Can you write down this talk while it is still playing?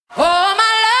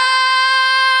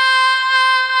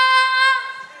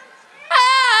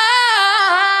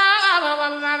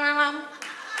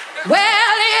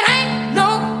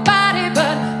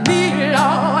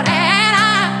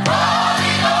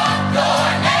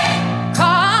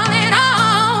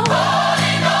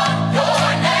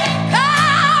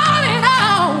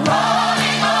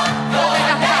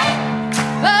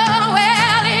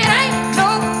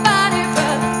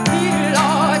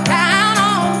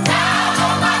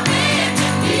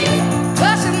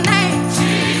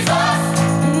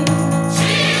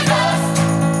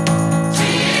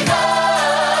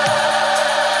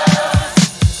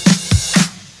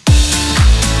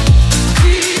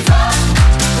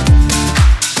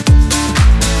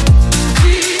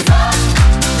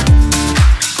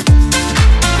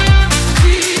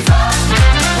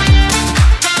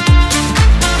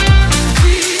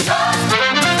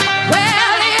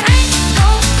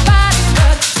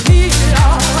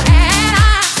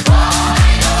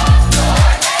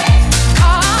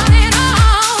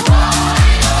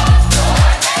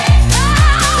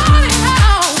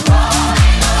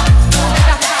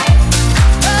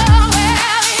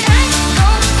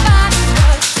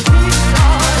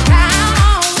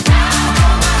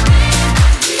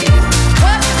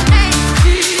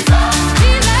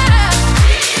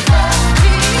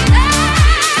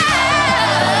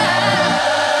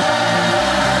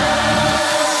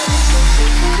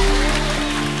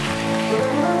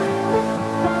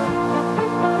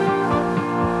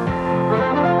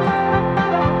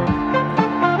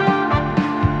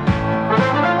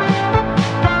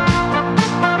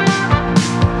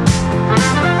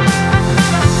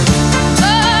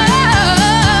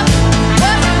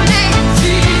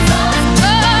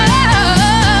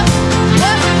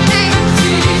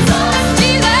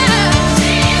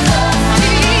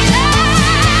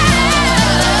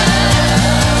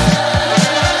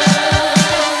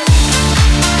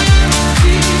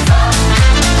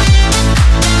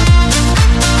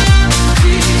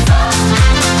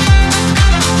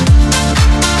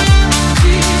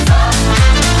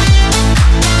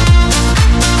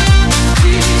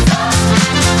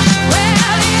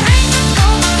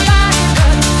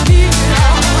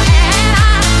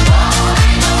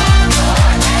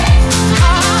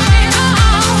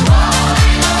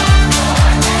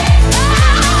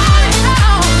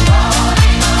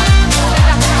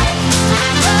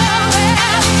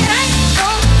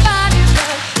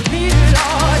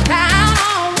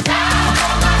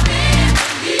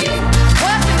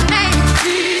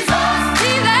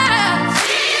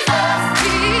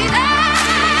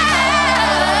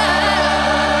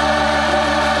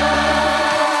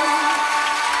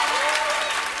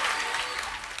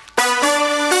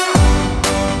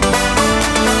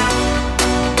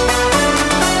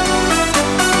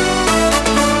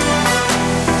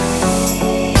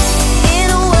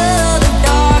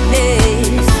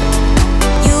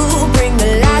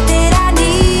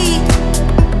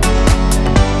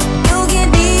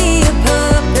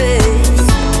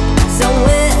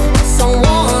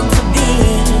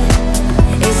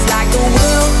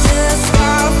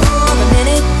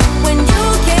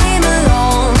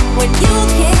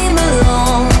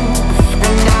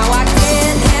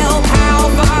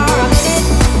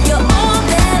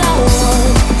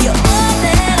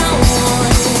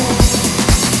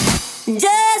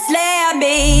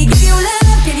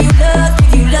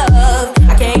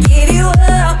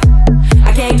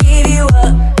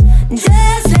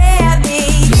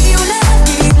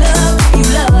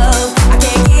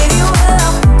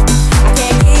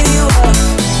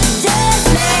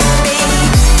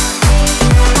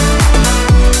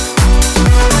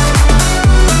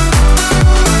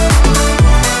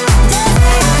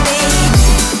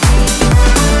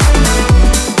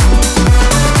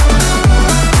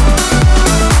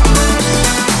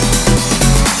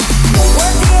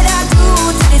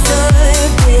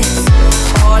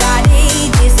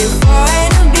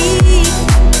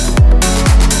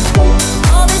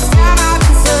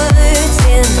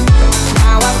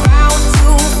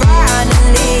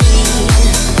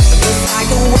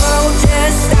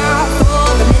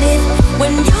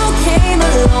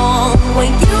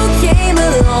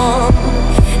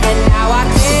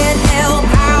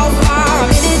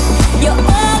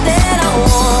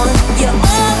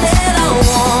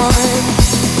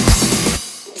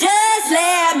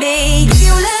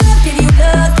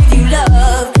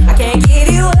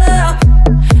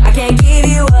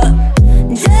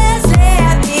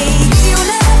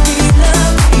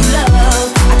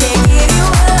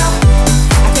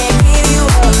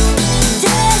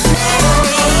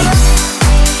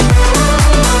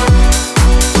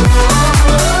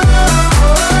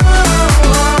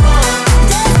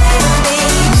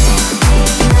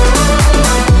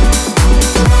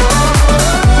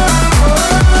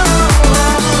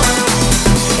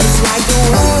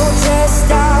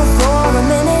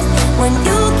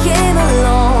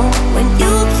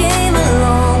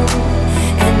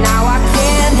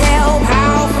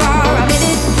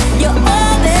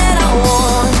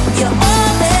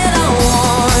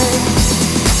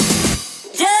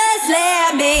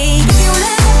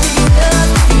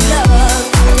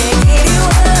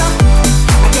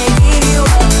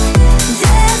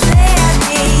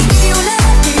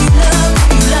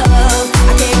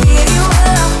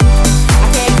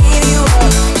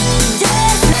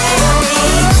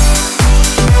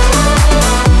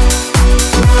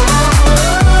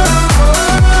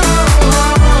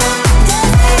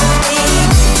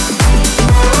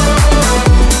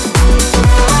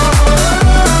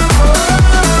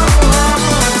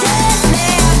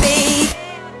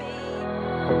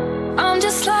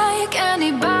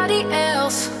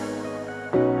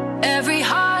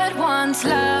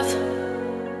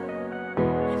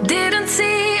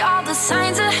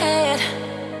signs ahead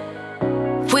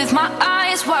with my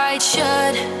eyes wide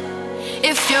shut.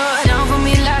 If you're down for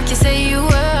me like you say you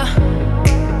were,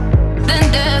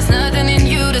 then there's nothing in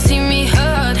you to see me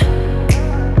hurt.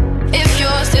 If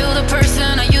you're still the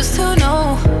person I used to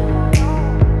know,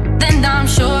 then I'm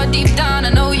sure deep down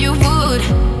I know you would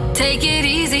take it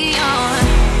easy on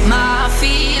my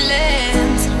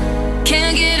feelings.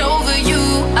 Can't get over you,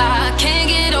 I can't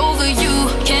get over you.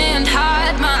 Can't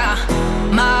hide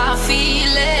my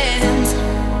feelings.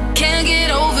 Can't get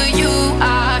over you,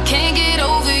 I can't get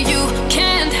over you.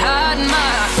 Can't hide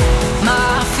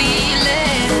my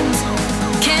feelings.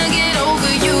 Can't get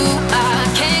over you, I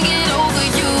can't get over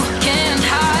you. Can't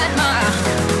hide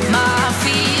my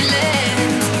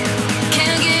feelings.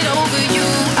 Can't get over you,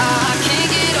 I can't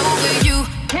get over you.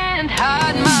 Can't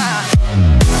hide my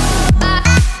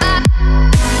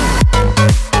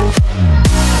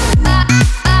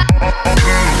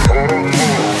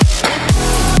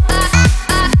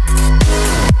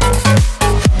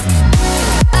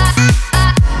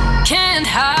can't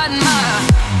hide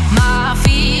my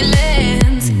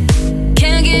feelings.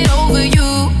 Can't get over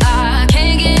you, I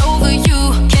can't get over you.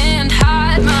 Can't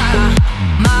hide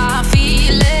my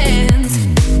feelings.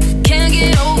 Can't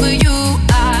get over you,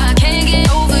 I can't get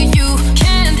over you.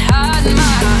 Can't hide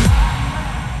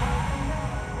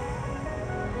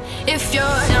If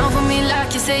you're down for me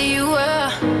like you say you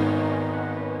were,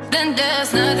 then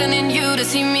there's nothing in you to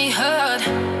see me hurt.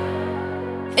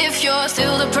 If you're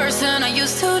still the person I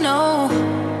used to know,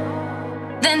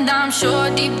 then I'm sure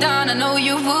deep down I know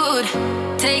you would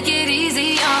take it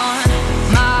easy on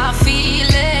my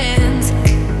feelings.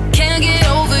 Can't get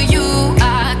over you,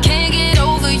 I can't get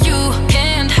over you.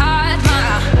 Can't hide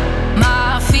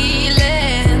my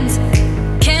feelings.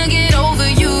 Can't get over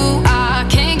you, I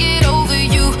can't get over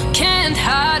you. Can't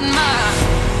hide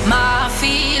my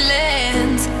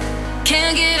feelings.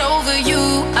 Can't get over you,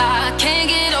 I can't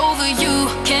get over you.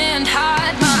 Can't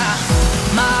hide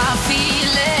my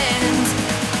feelings.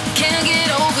 Can't get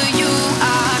over you,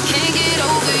 I can't get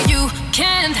over you.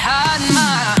 Can't hide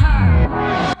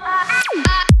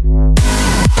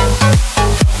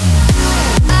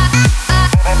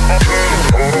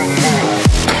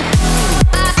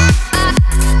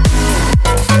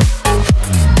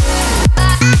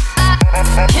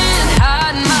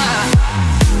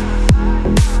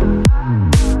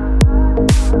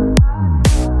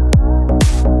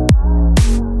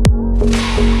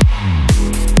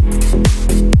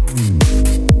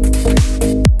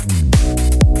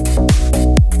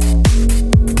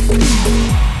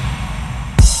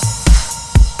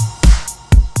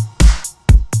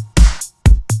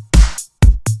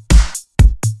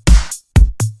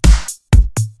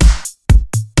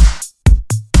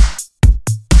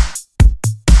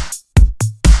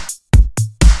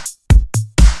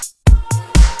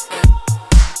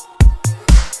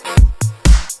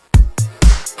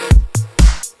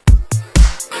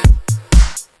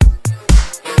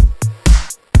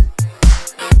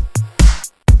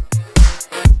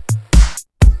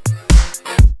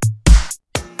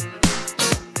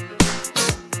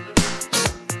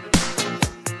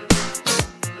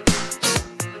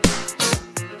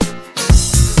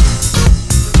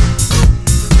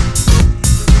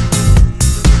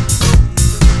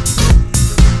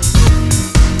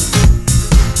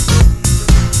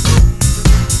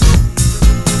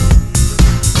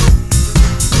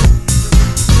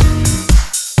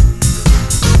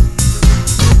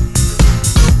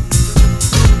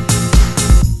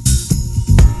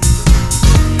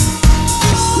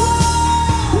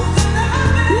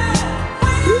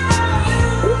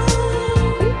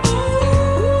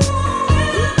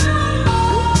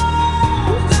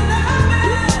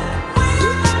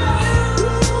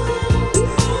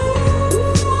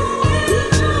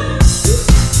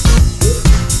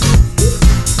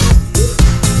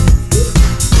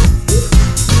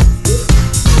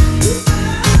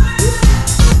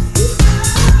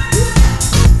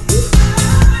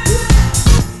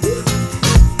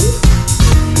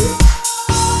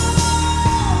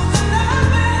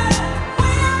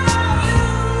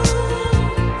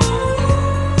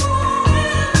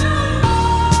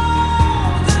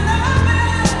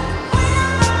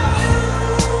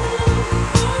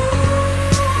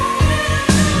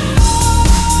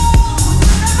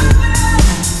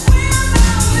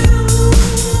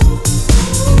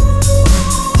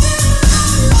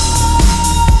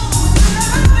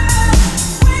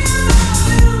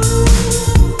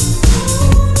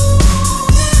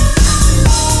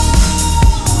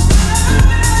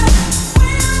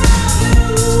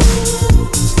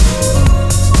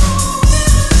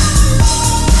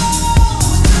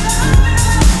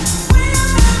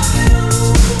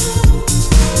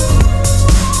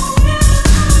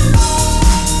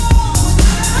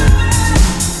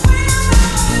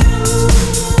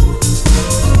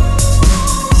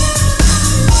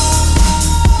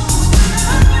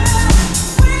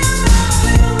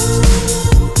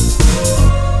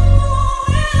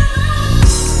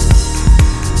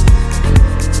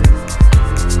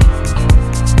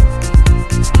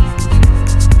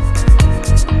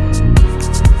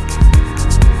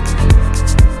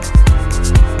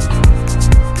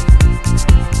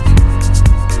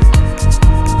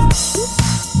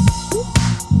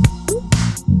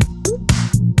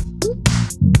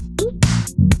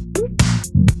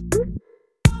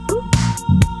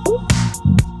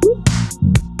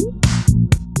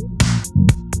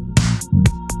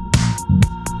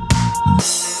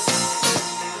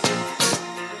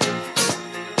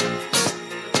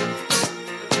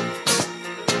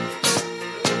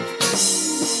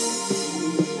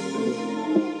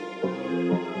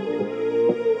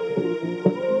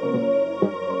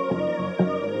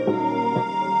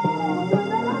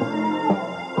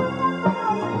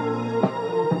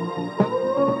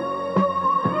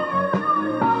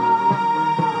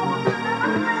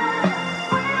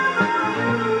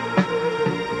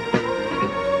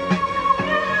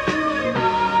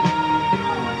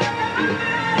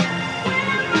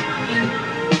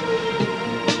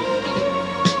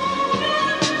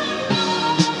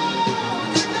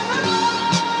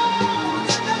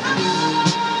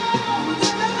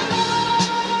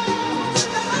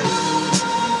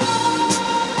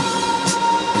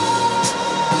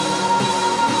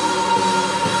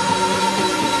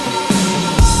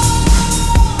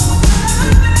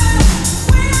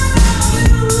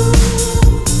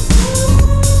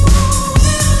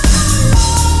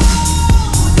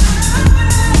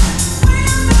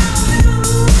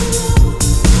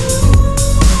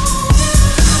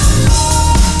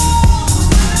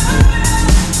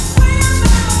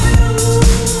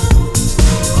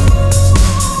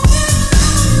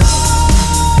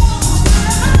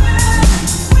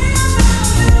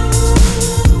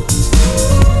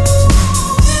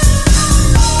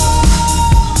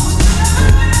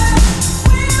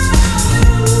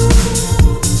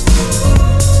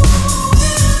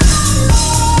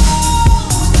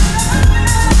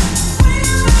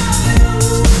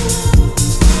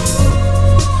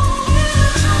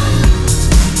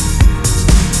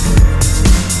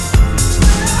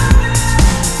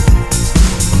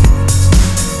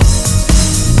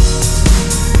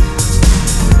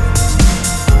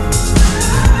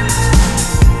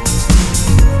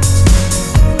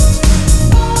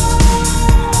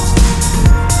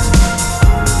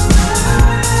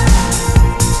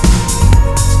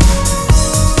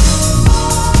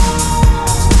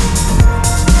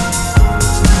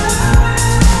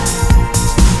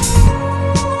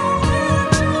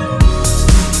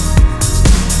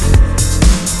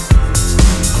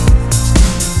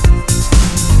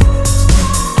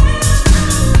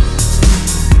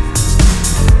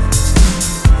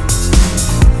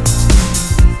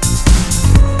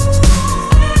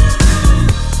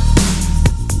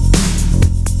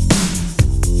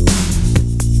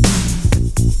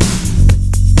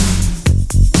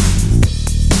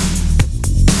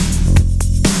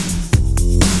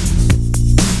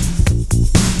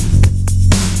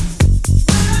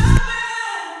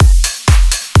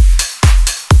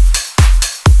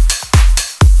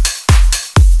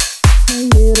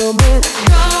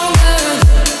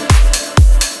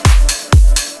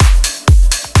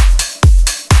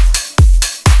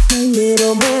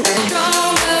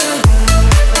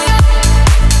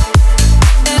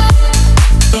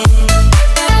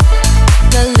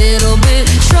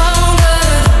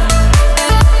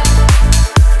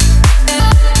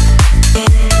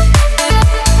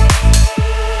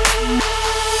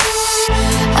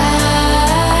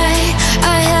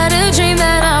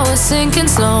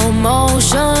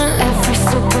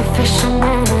You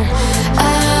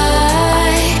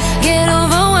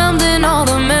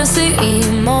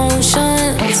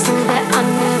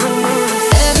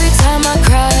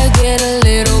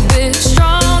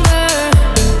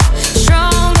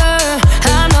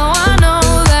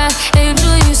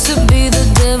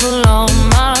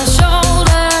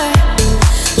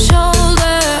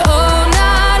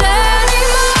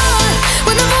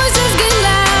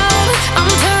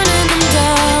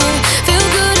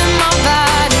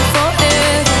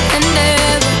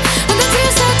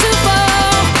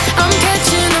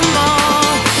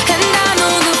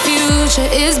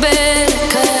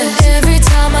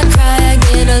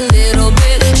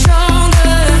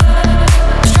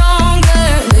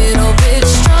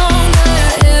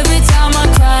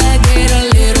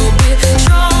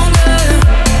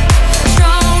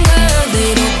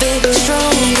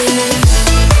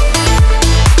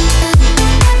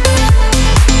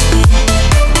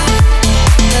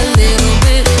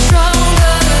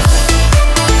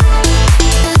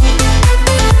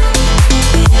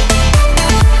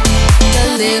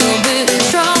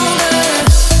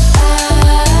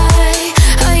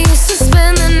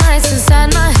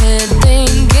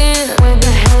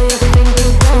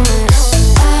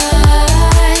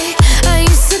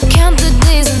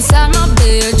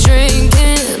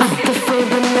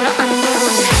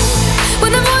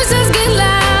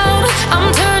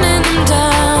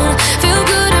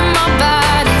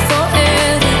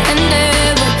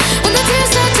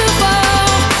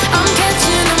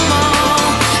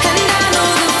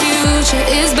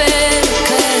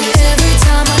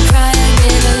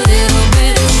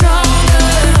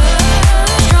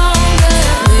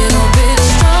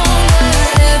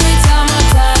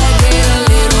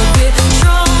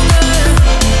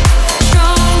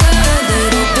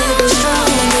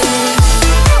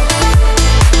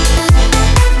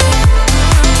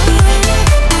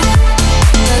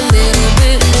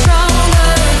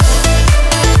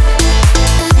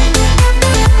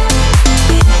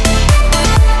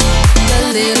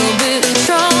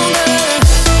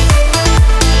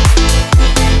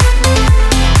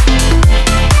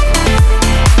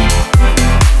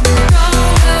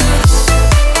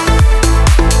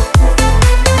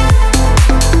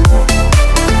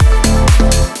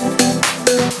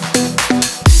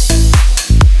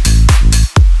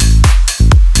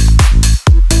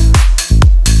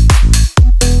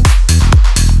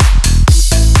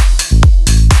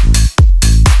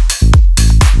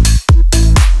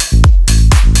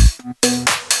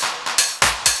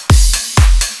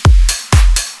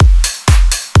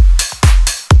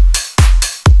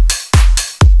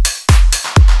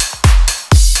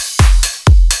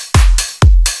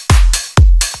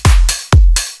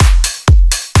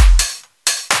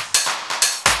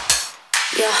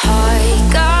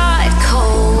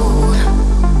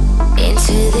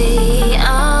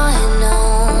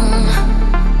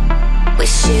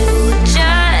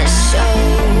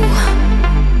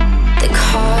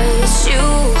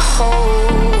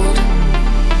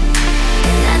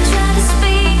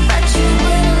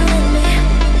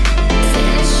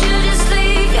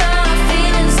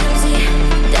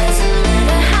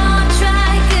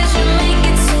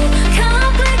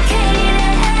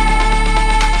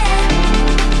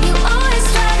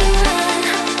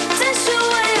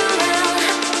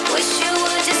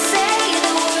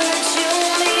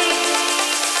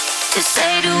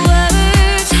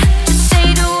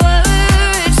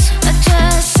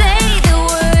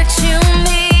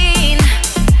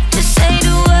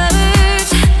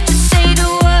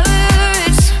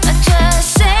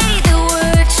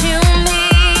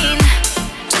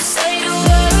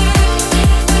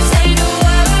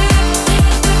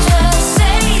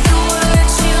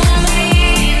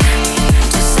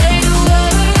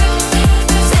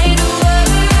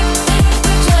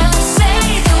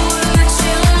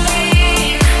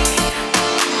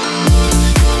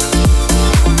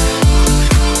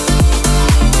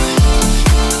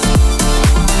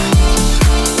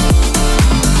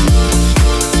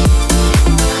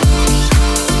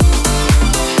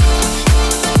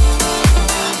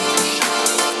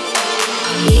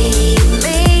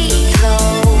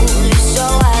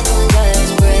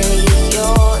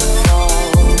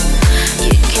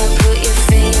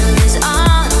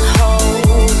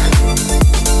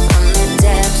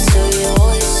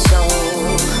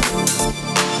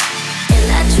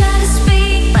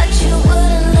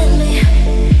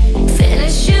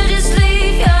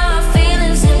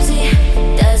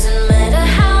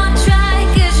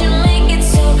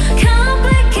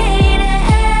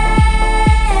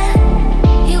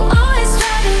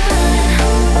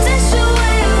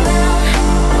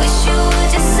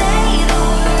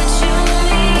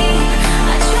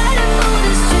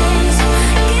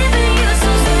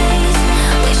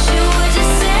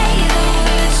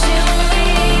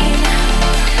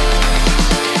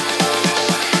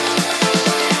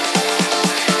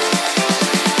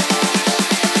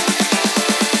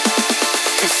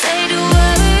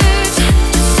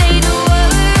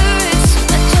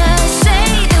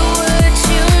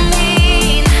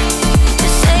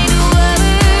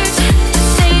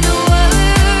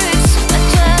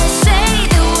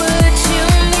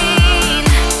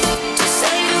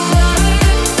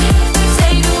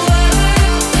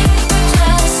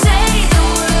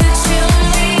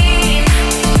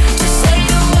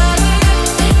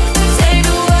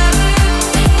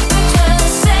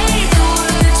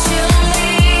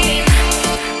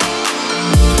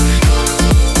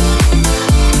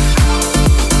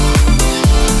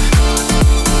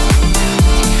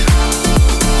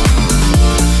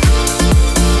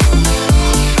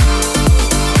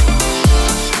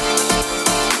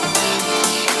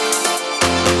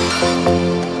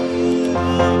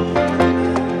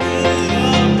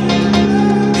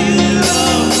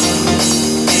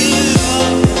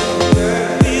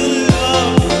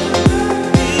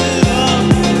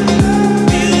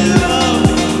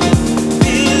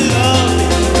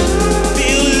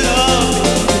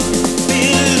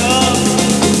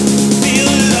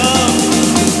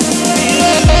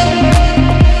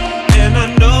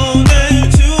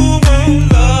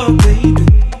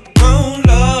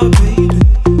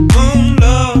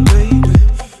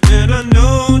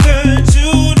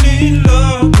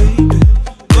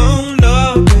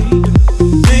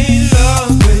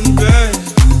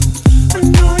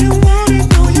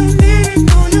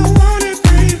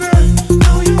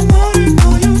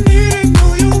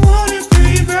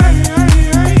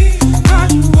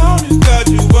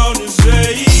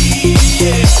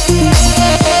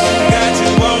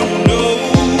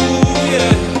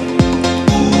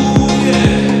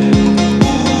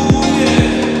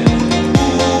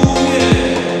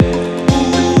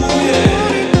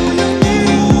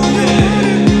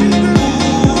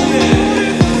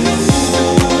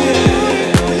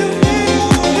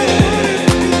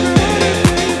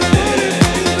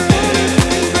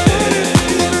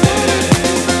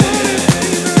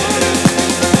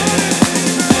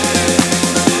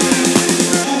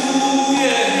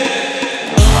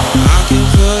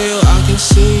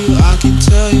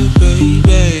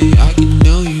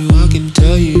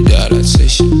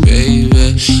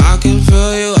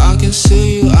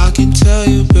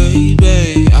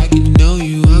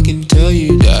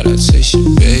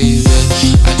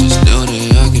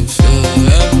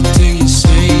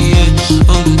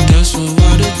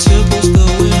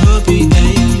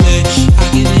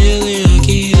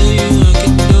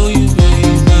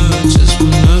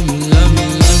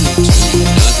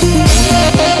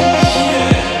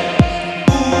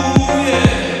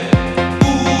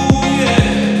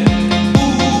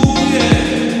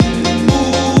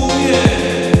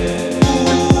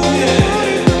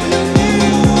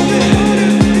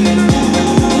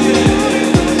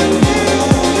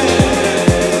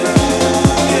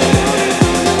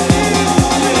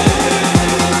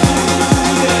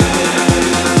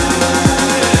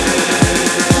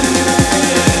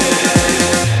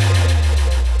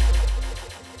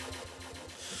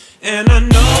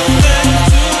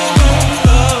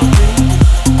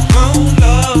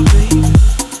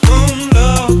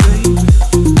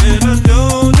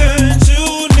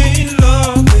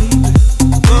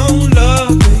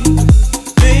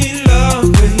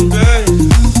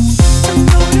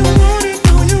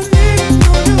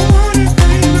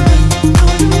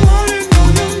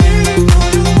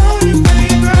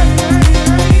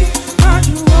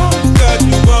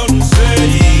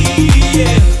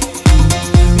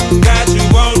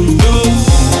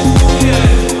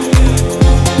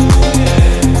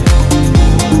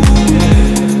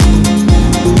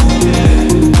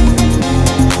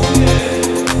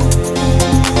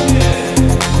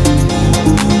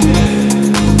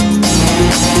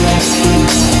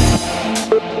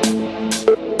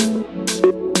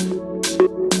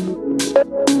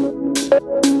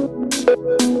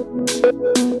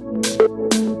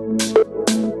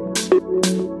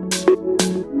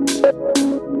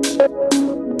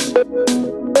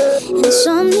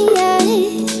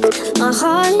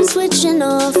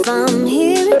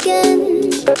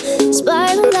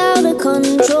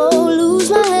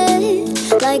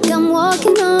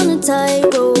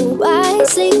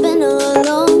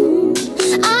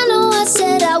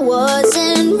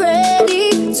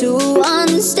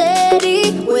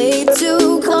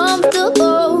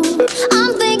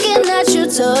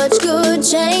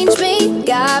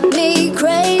got me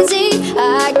crazy.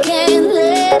 I can't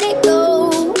let it go.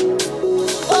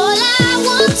 All I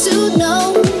want to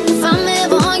know if I'm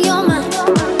ever on your mind,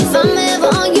 if I'm ever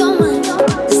on your mind,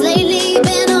 'cause lately you've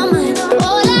been on mine.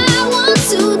 All I want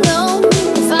to know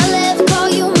if I'll ever call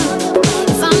you mine,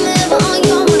 if I'm ever on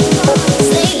your mind,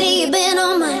 'cause lately you've been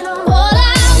on mine. All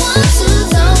I want to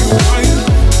know.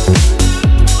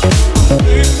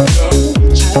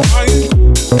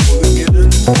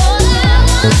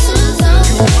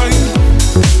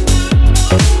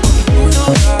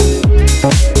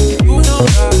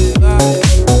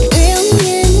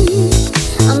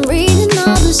 I'm reading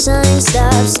all the signs,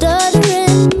 stop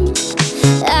stuttering.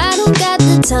 I don't got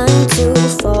the time to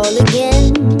fall again.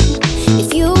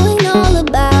 If you ain't all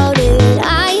about it,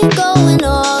 I ain't going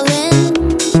all in.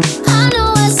 I know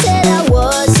I said I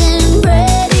wasn't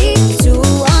ready, too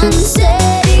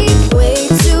unsteady, way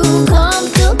too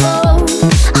comfortable.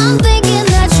 I'm thinking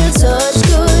that your touch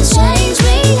could change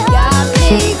me, got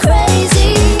me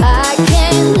crazy. I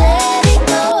can't let it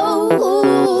go.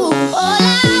 All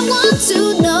I want to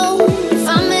know if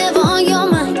I'm ever on your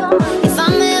mind, if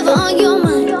I'm ever on your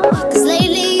mind, 'cause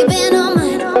lately you've been on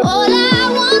mine. All I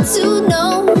want to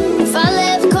know if I'll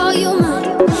ever call you mine,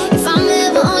 if I'm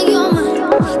ever on your mind,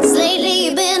 'cause lately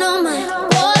you've been on mine.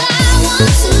 All I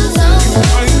want to know.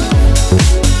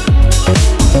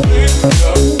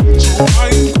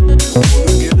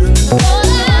 All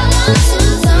I want to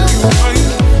know.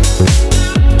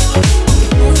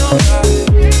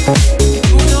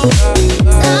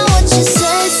 Not what you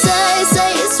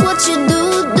say, it's what you do.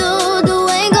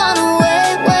 Ain't gonna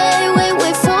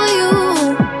wait for you.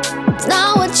 Not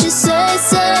what you say,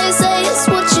 it's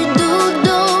what you do.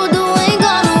 Ain't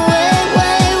gonna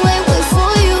wait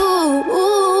for you.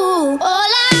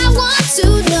 All I want to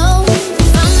know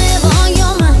if I'm ever on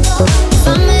your mind, if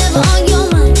I'm ever on your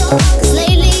mind, 'cause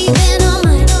lately you've been on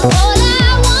mine. All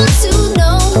I want to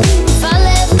know if I'll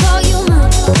ever call you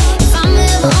mine, if I'm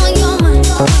ever on your mind,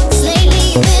 'cause lately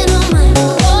you've been on mine.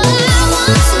 All I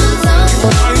want to know.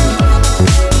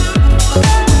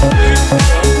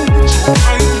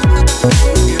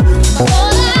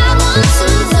 All I want to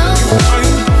know.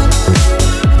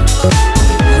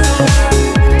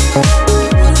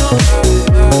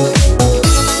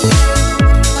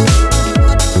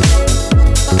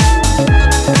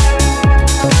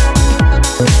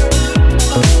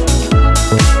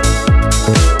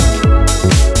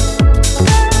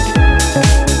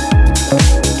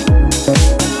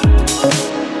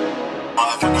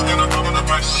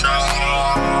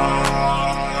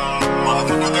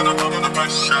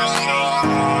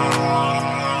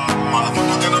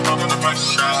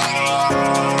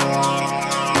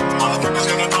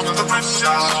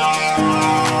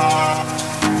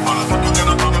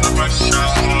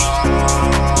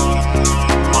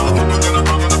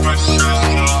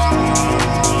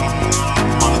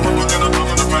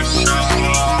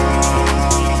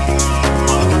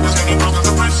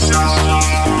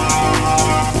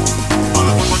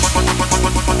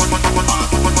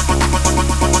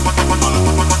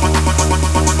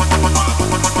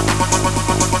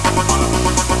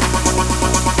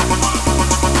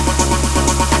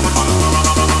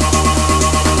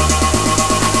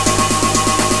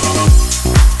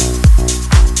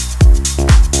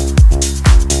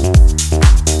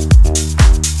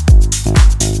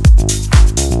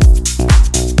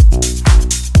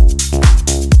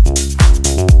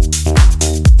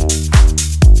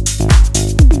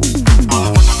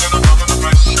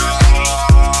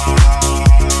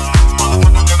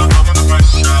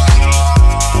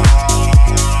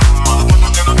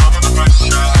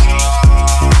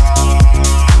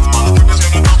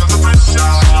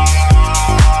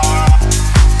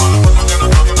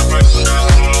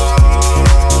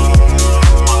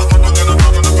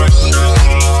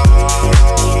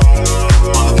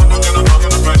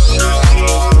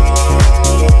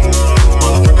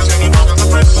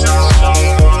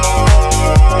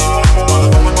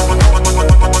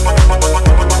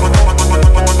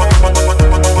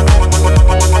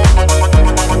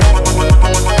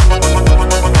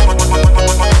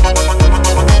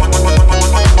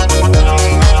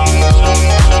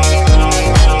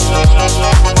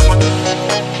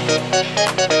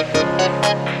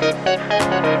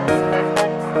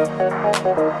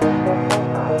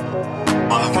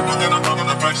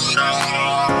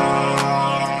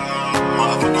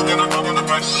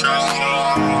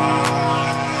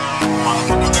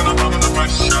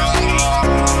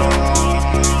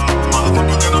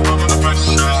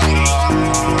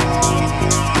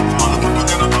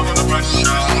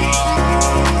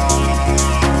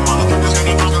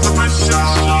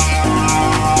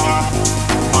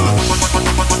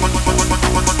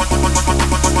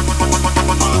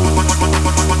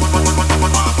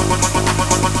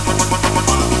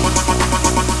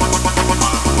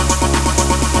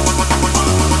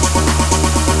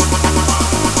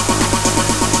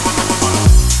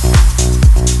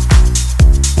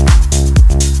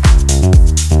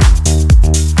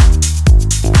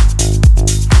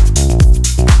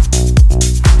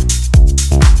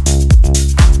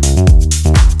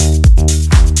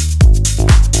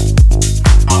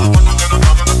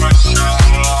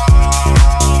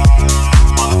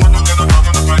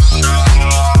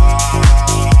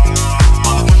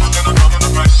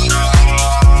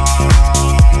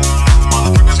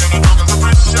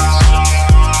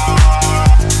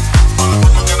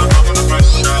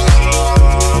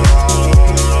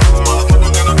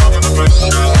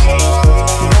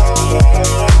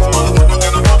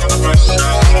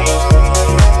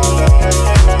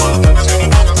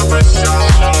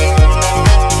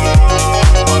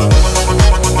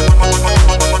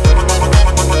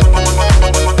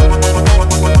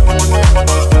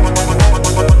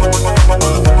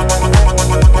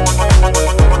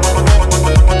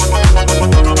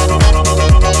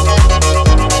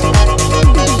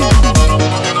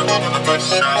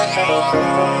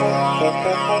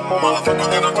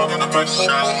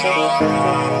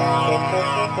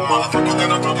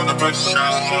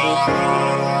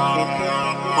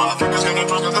 Motherfuckers in the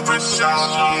drunk of the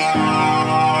pressure.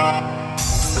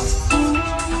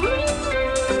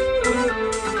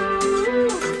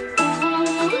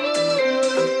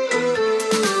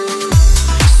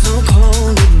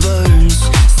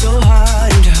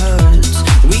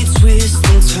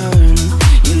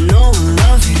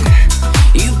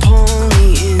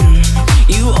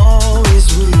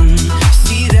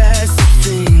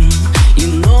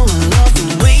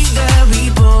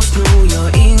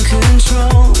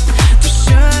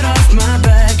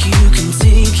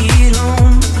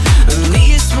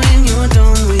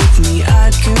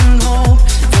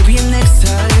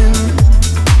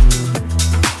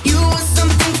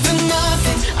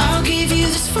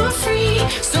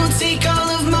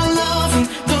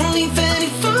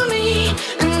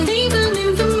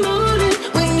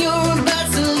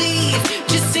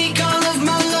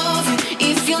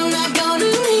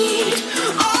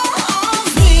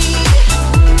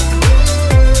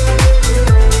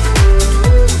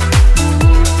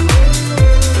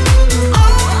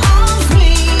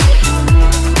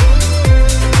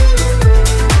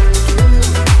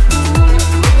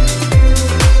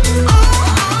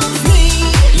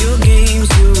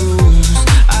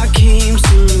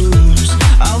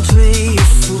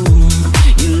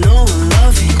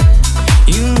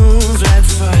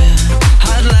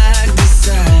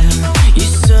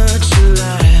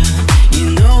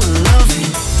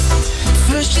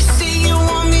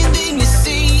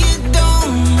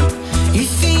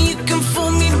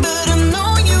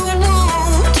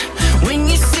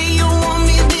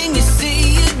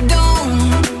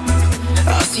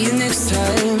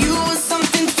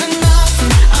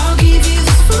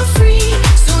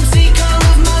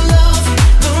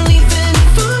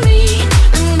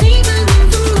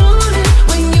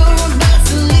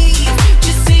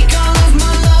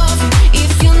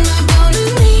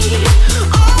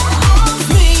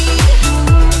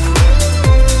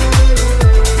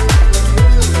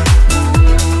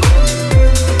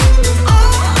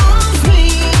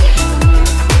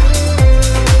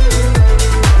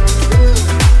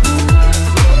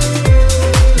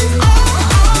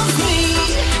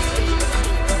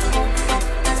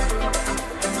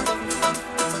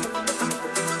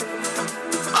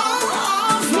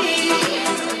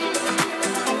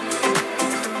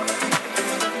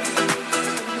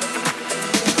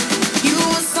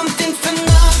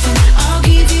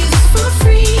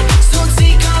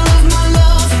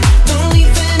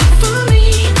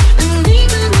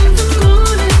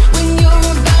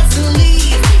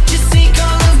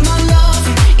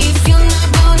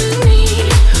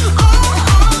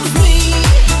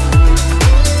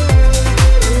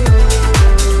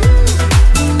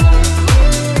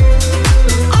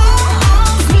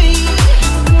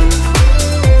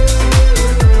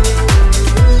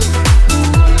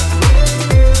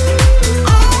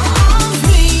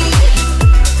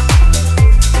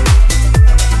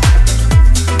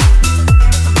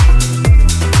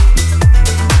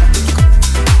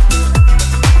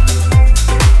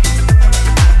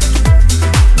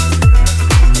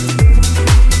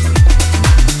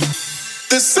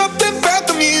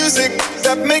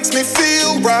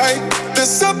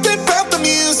 There's something about the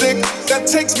music that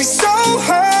takes me so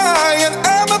high.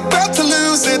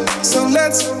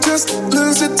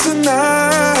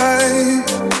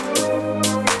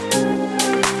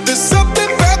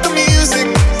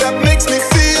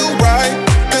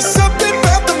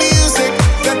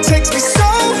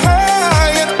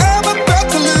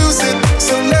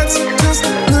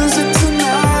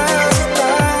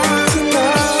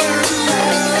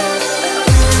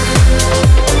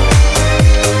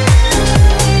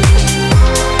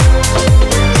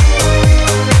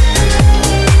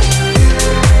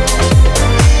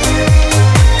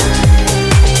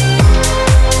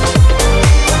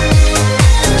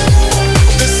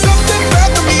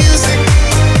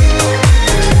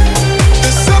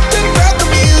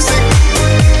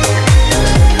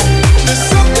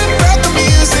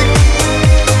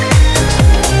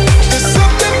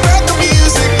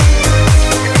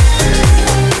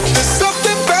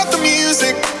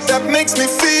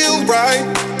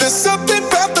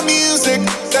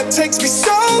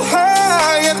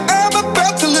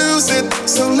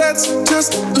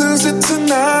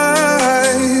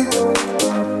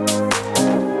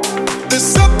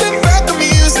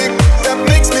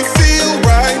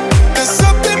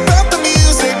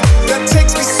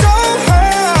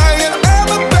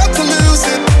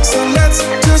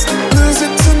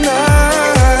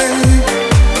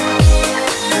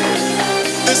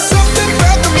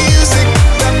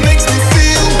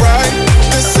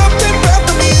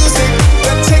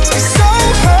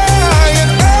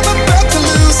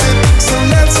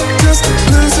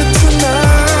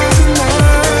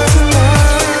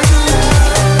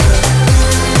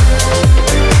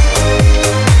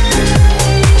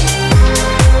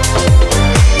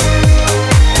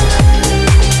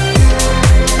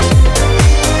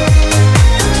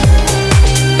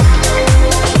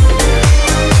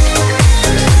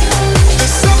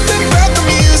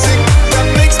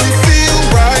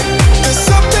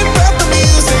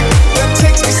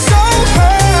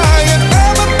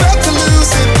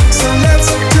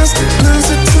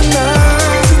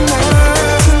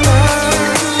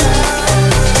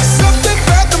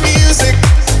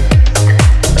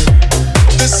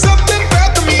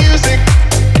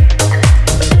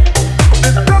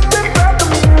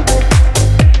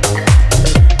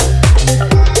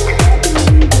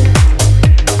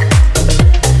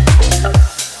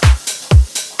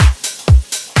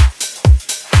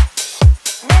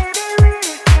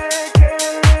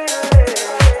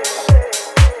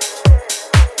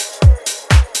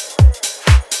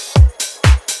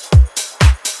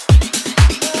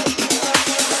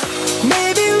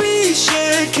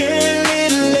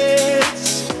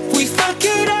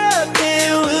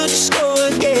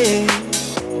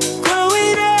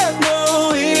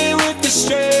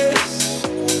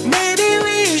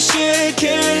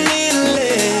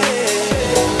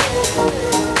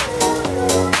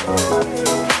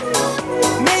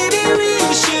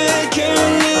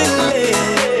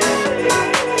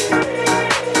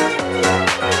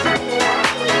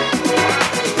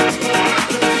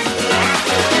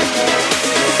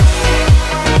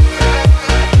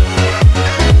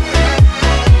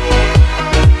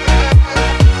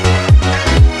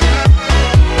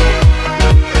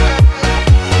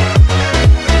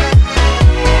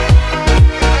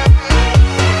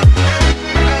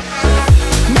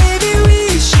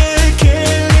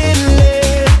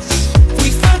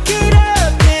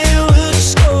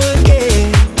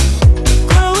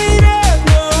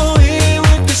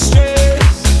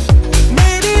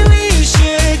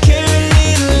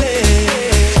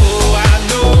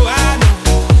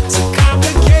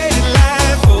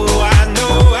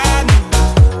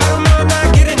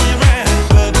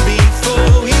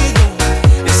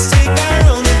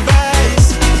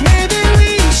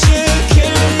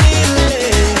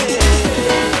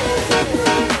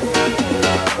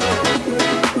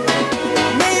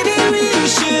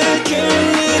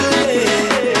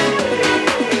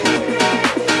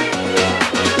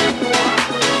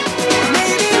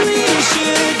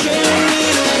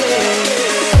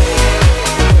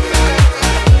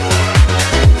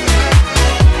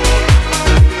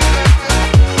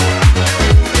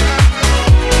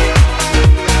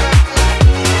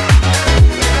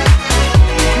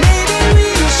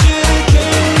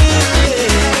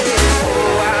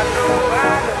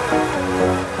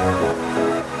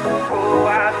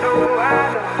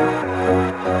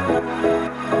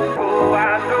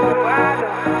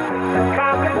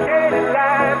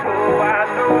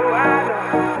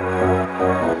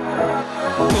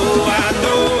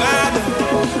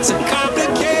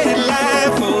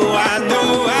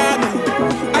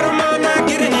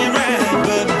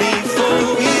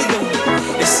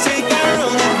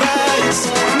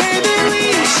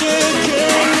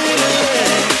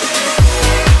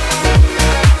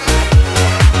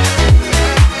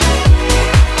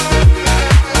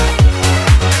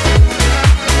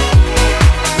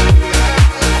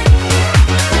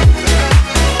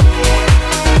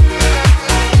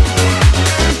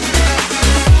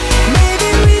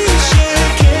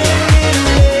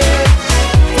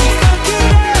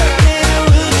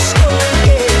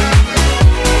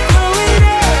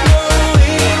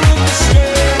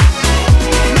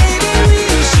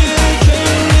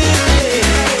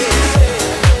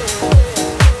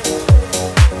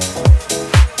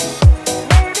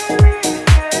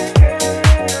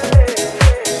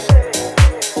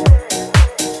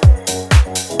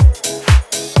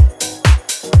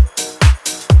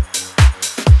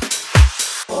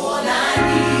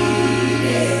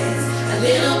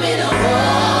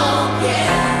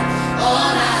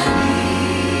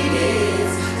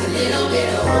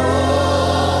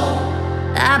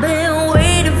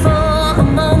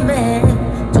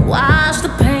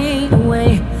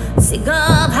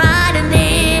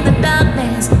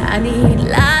 need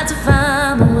light to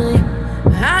find my way.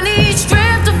 I need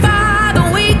strength to find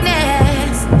the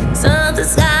weakness.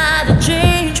 Something's gotta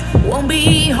change. Won't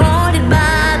be haunted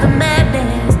by the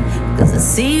madness, 'cause I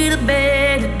see the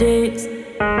better days.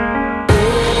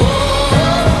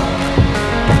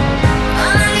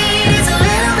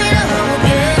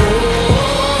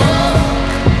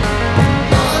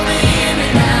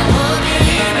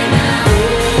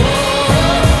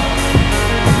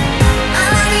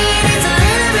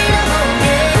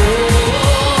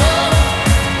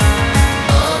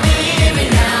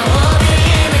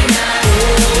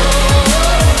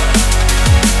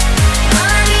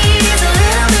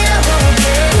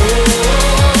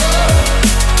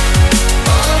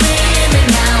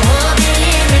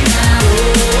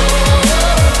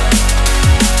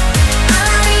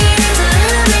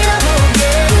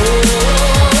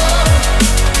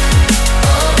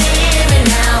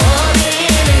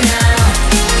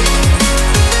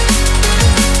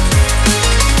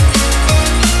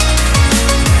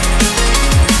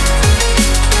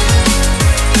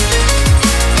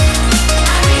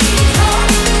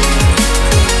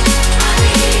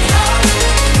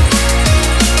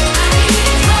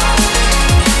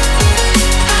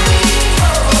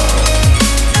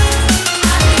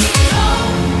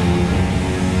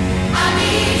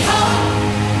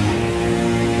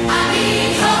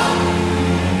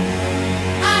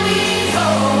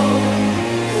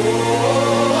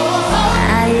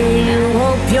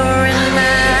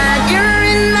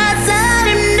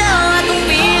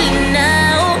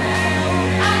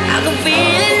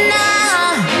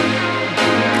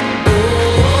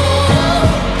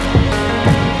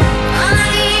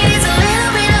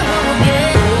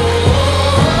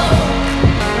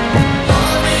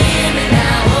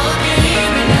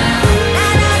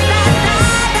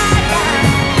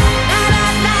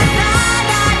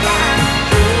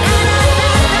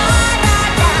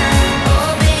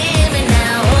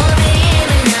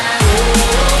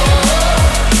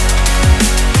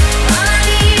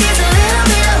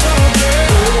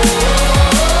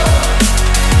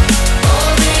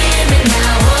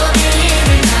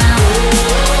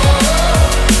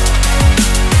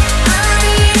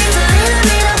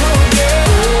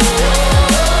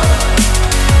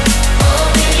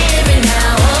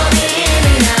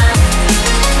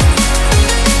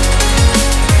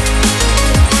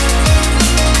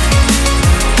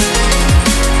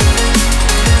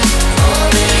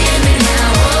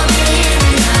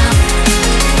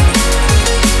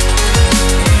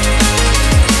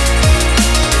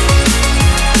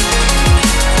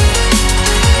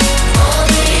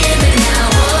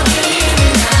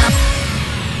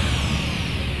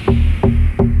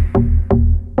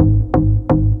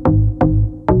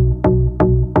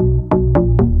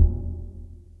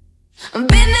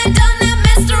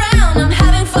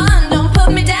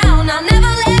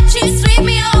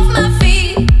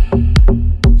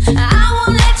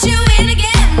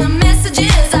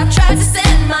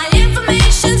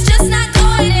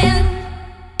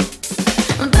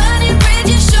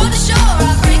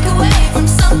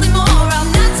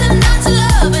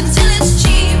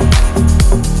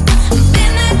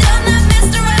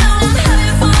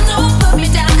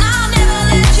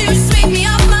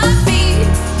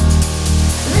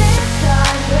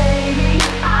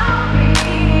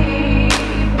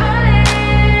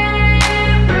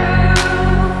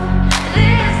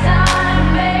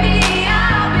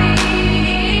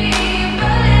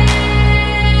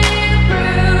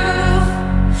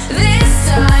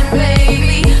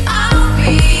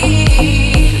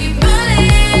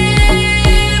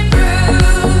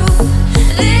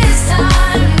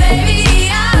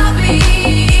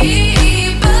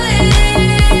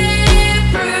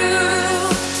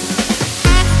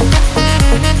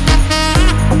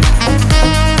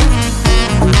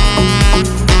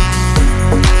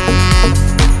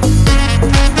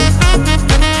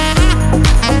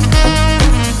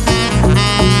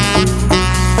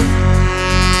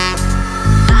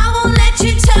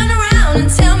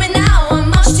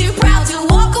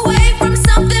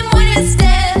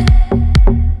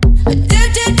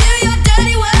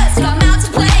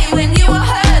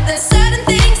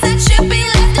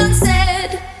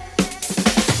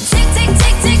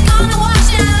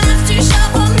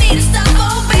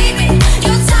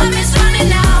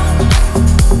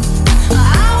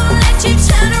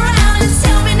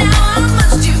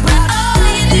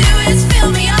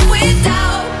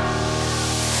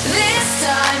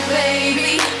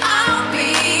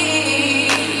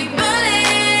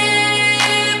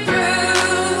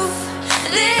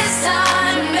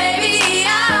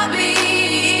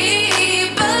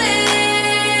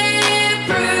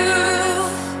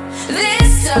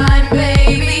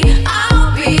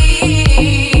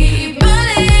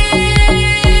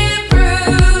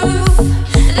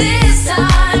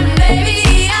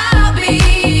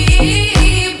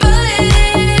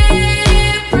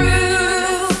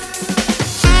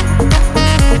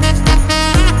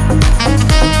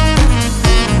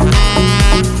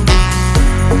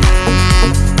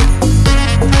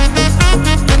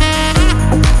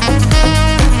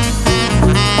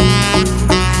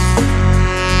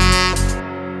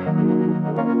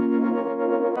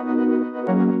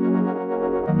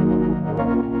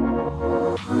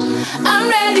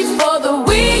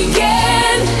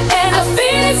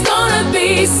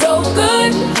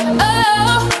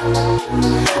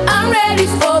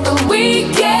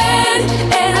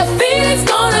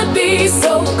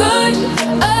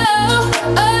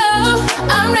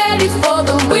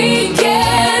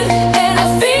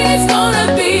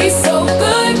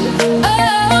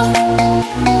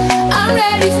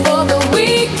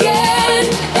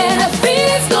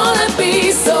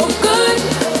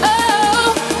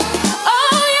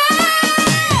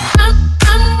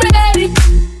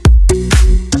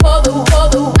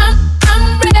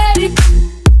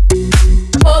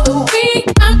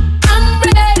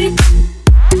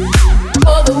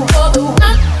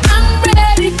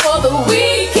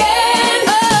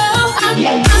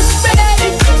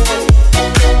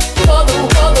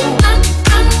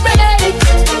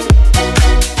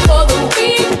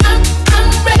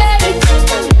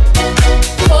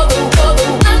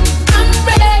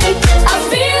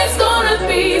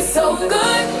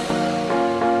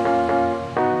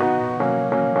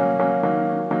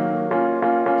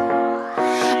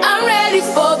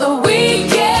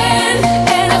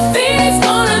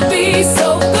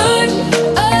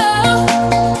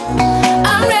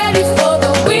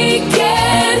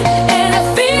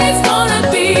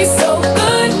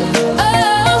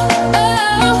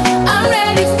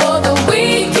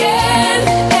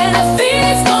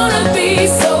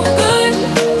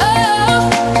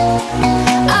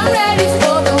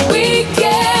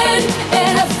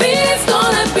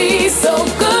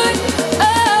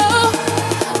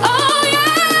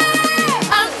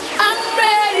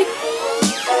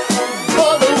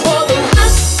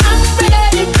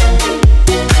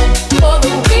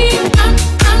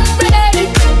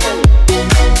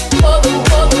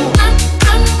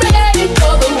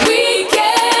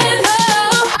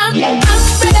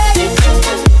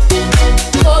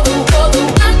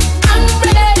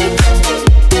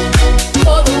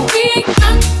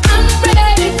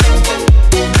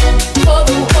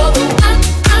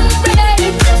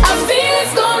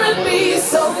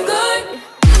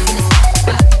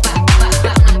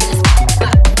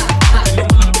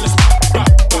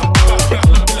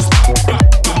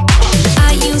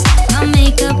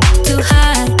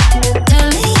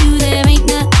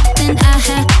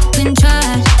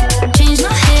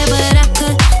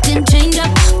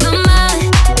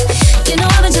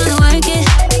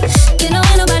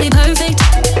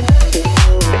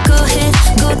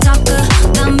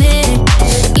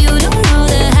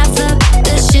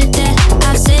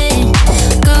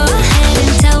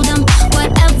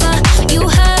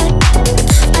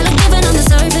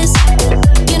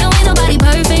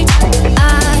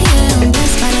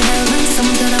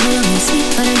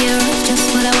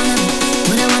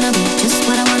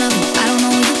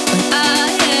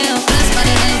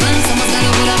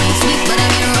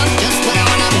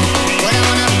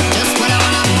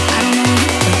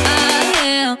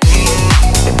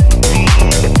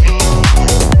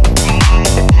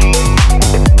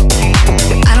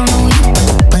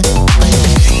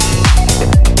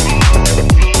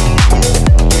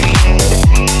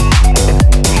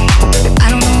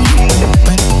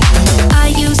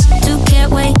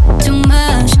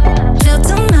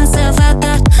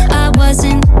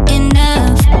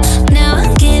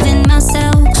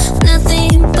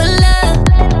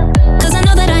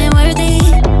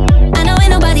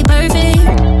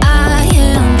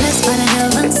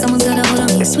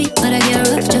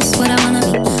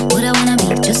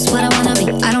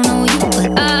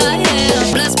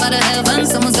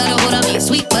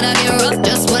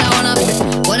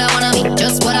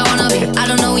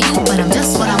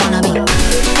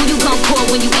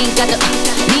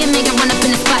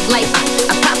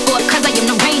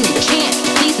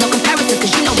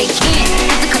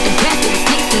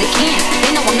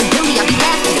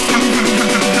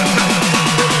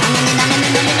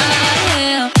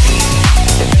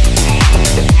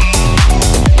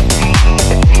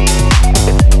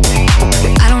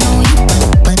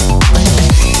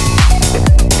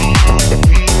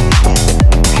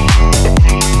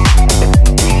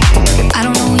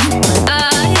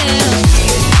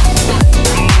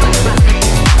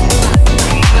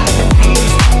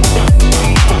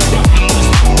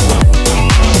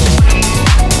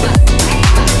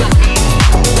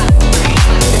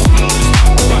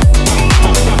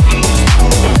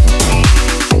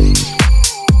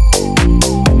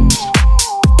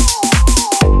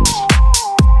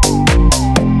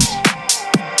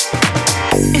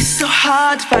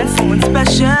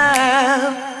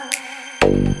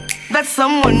 got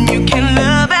someone you can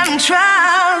love and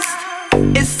trust.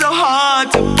 It's so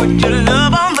hard to put your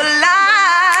love on the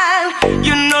line.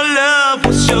 You know love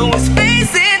will show its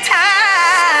face in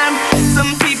time.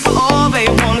 Some people all they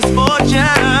want is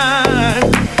fortune.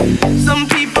 Some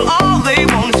people all they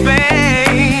want is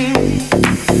fame.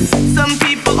 Some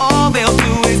people all they'll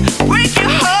do is break your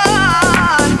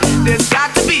heart. There's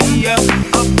got to be a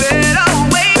better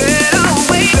way.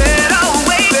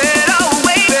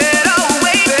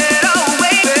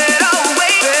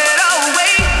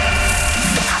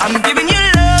 I'm giving you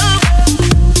love.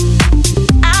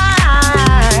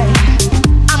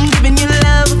 I'm giving you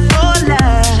love for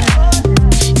love.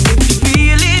 If you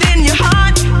feel it in your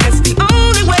heart, that's the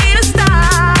only way to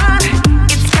start.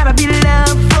 It's gotta be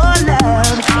love for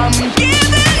love. I'm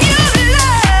giving you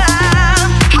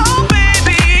love, oh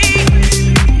baby.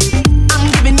 I'm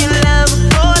giving you love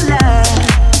for love.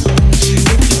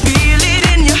 If you feel it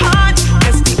in your heart,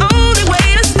 that's the only way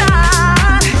to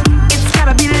start. It's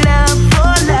gotta be love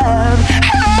for love.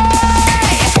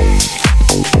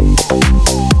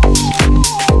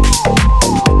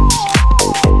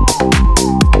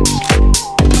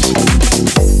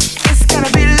 It's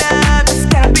gotta be love, it's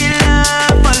gotta be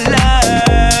love for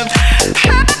love.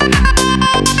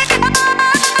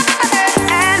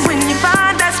 And when you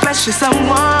find that special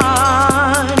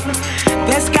someone,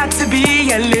 there's got to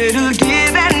be a little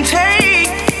give and take.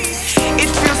 It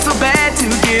feels so bad to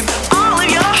give all of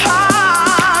your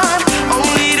heart,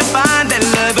 only to find that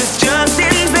love is just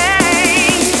in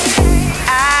vain.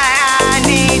 I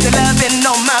need your loving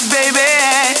on my baby.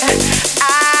 I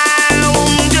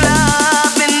want your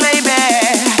loving, baby.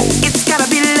 It's gotta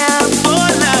be love for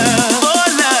love, for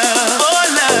love, for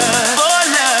love, for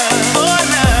love, for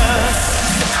love.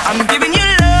 I'm giving you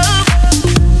love.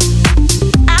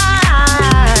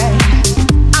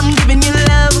 I'm giving you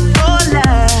love for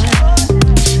love.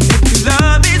 If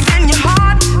love is in your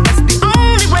heart, that's the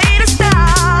only way to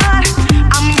start.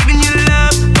 I'm giving you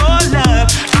love for love.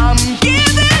 I'm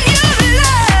giving you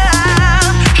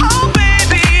love, oh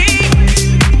baby.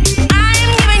 I'm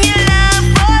giving you love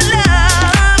for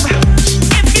love.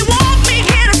 If you want me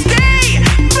here to stay,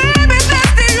 baby,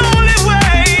 that's the only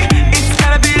way. It's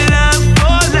gotta be love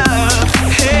for love.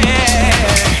 Hey,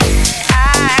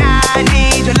 I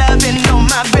need your loving on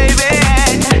my baby.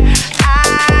 I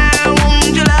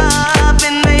want your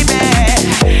loving, baby.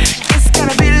 It's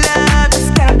gotta be love, it's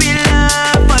gotta be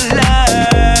love for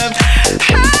love.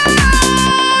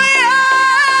 Oh, yeah.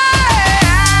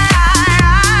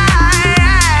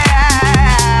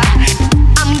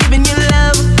 I'm giving you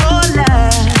love for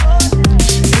love.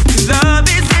 If love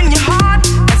is in your heart,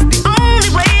 that's the only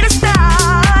way to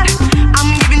start. I'm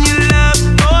giving you love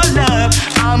for love.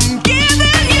 I'm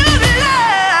giving you love.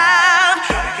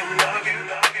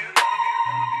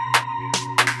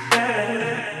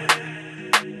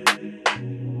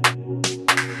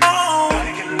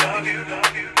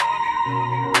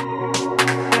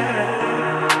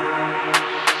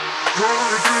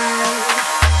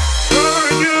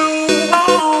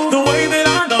 The way that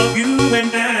I love you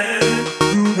and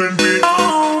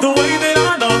the way that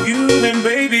I love you and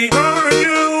baby. The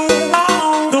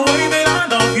way that I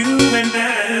love you and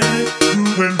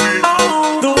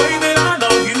the way that I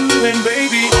love you and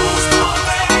baby.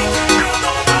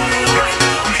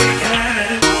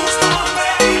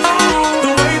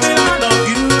 The way that I love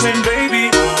you and baby.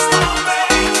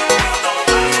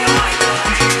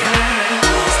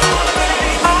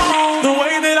 The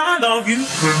way that I love you.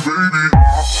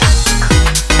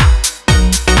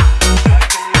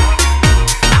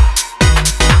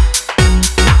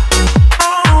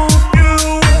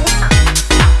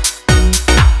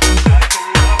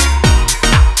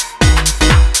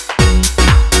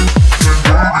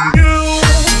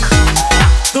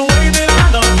 The way that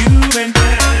I love you and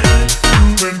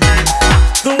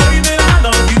the way that I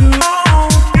love you.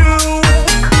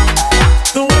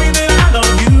 The way that I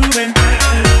love you and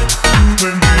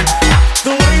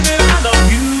the way that I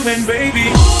love you and baby.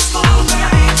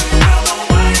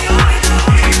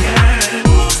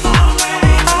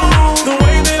 The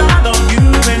way that I love you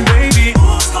and baby.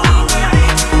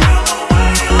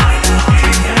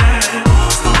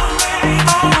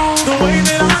 The way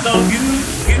that I love you,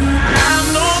 you have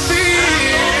no fear.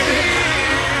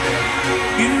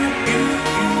 You.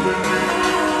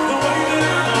 The way that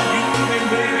I love you and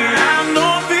baby, have no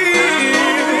fear.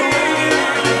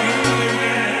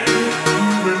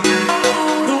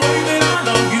 The way that I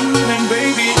love you and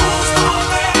baby.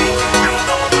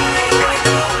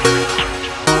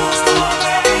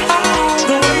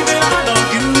 The way that I love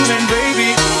you and baby.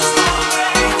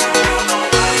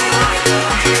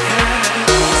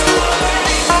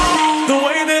 The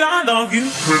way that I love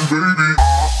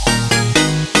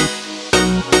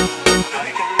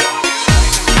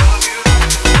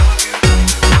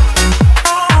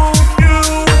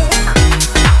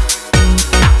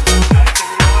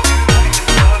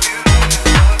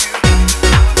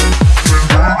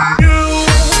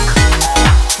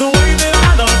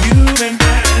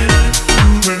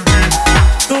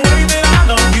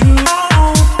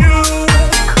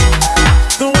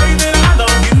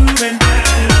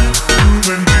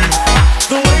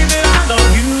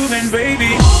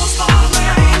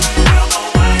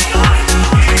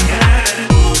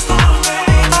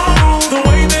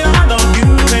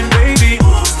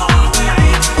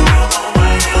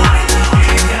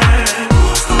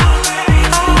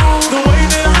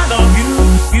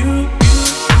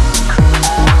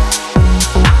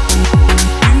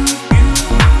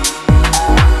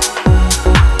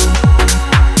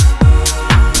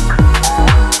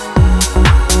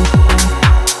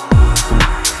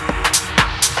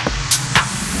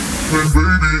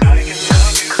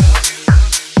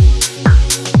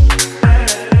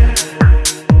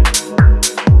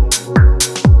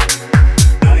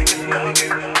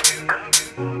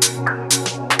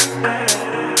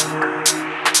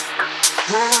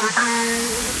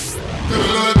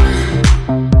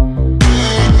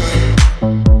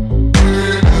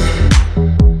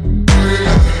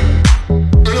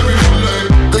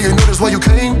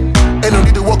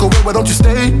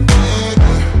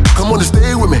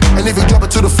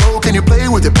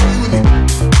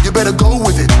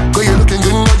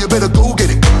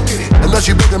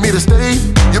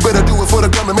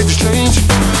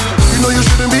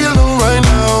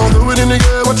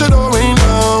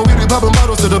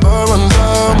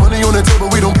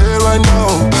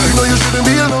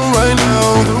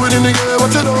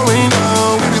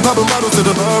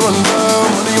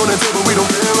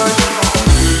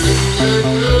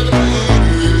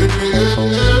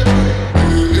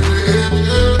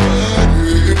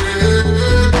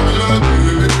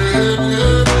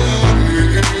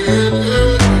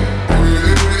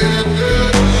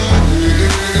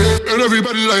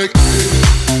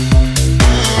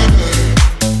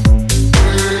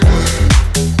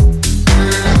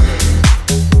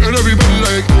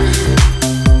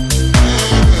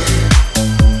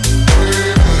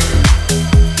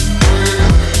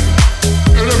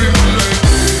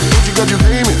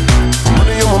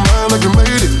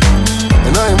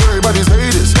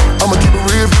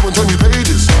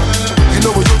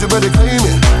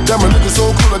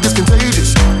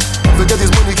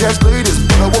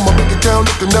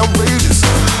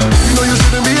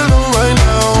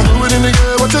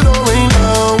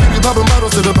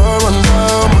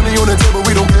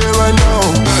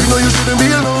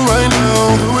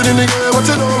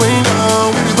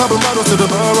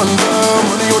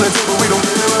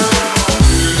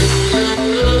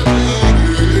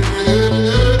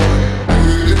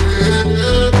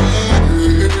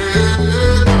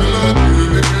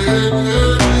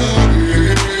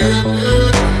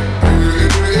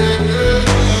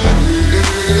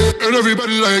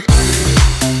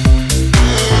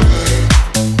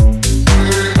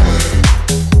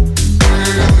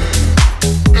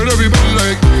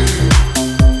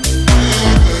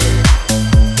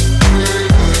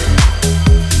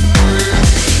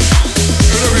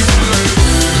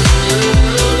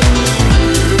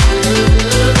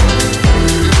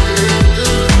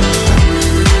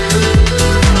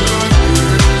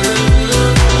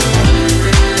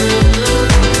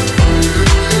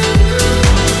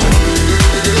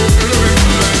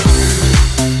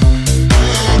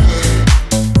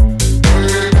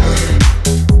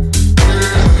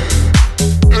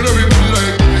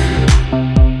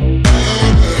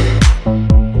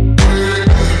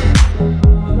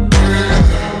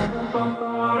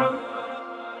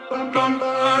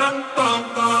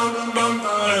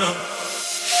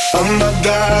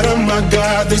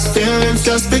these feelings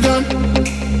just begun.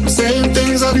 I'm saying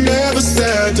things I've never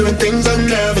said, doing things I've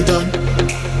never done.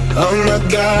 Oh my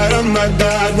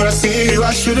God, when I see you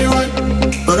I should it right,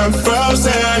 but I'm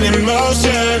frozen in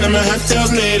motion and my head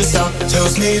tells me to stop,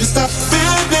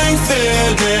 feeling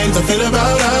things I feel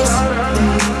about us.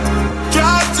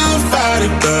 Try to fight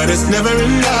it, but it's never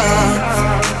enough.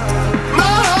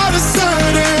 My heart is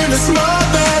hurting, it's more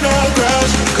than a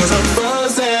crush, 'cause I'm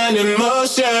frozen in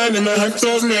motion and my head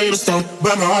tells me to stop,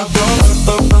 but my heart goes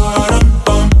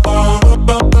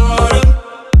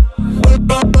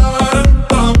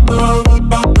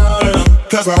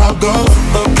that's where I'll go. Oh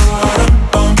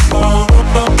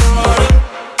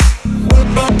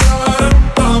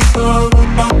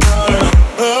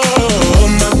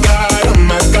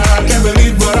my God, can't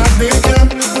believe what I've become.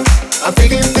 I'm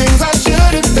thinking things I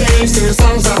shouldn't stage singing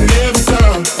songs I've never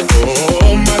sung.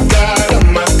 Oh my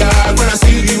God, when I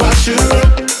see you I should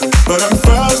run, but I'm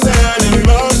frozen in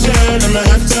motion and my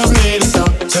head tells me to stop,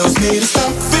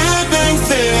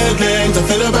 feelings I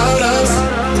feel about us.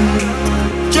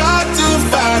 Try to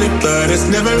fight it, but it's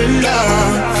never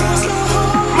enough.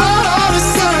 My heart is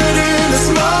hurting, it's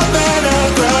more than a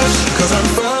crush, 'cause I'm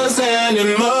frozen in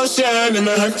motion and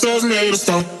my head tells me to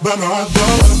stop, but my heart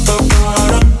goes.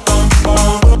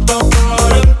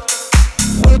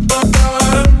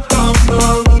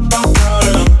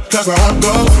 Cause my heart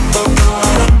goes.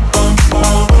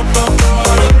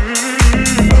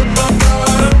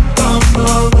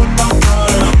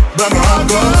 But my heart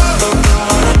goes.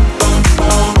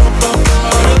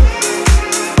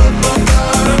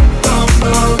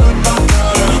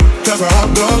 Cause my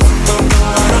heart goes.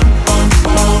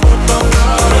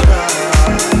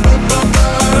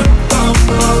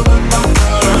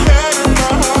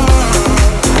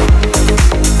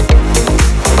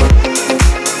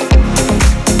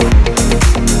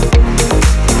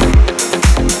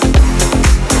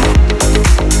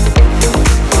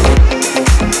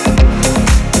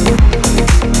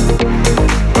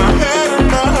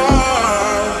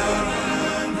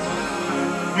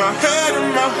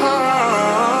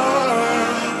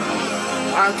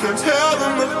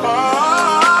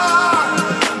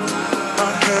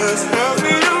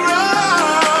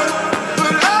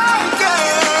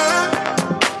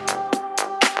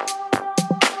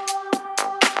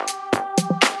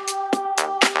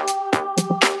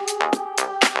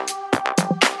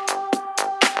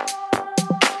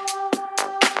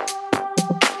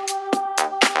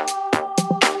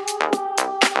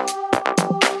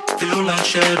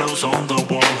 Shadows on the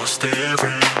wall are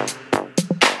staring.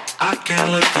 I can't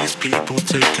let these people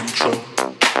take control.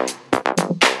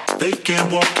 They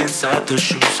can't walk inside the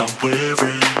shoes I'm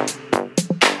wearing.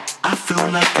 I feel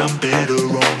like I'm better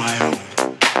on my own.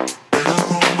 Better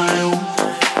on my own.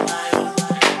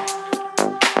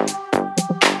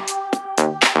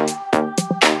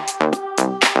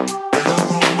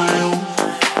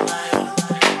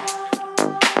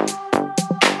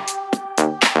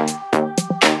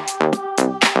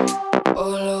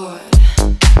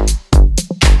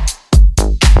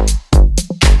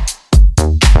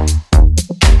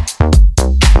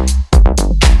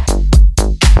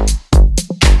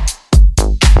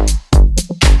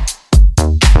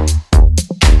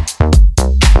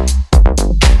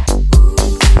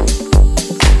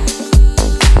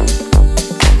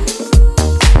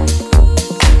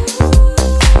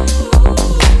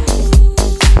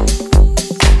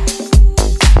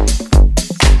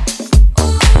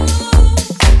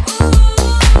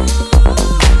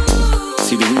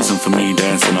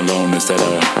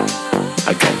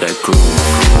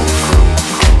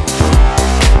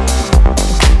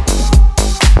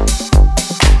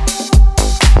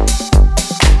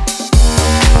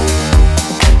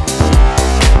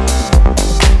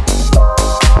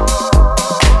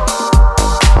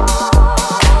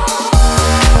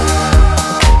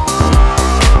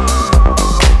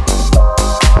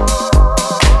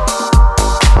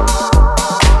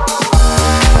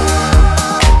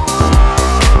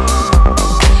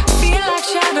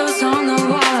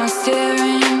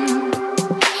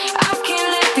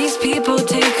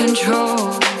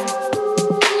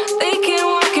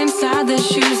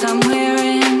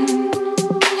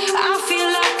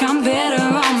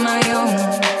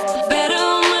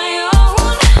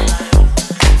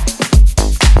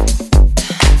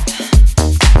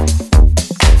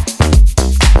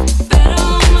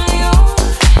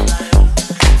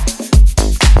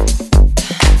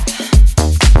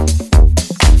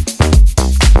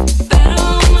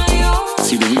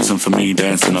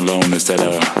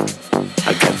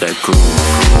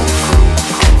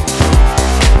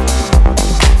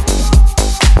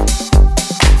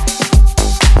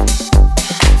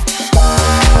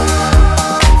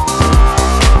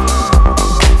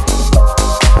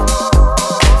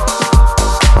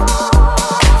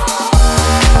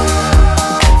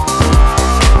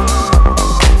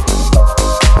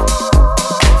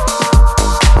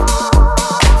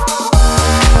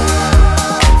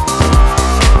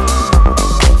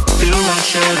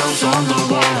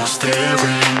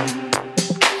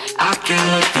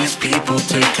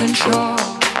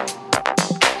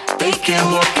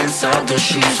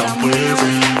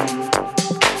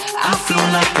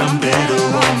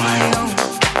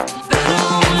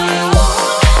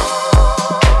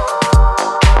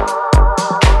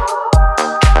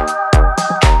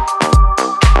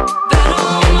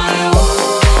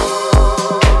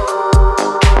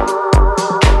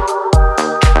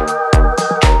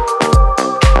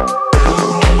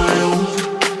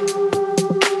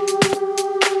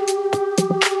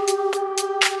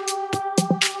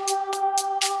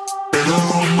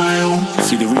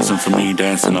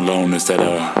 dancing alone is that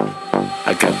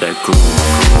I got that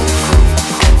groove.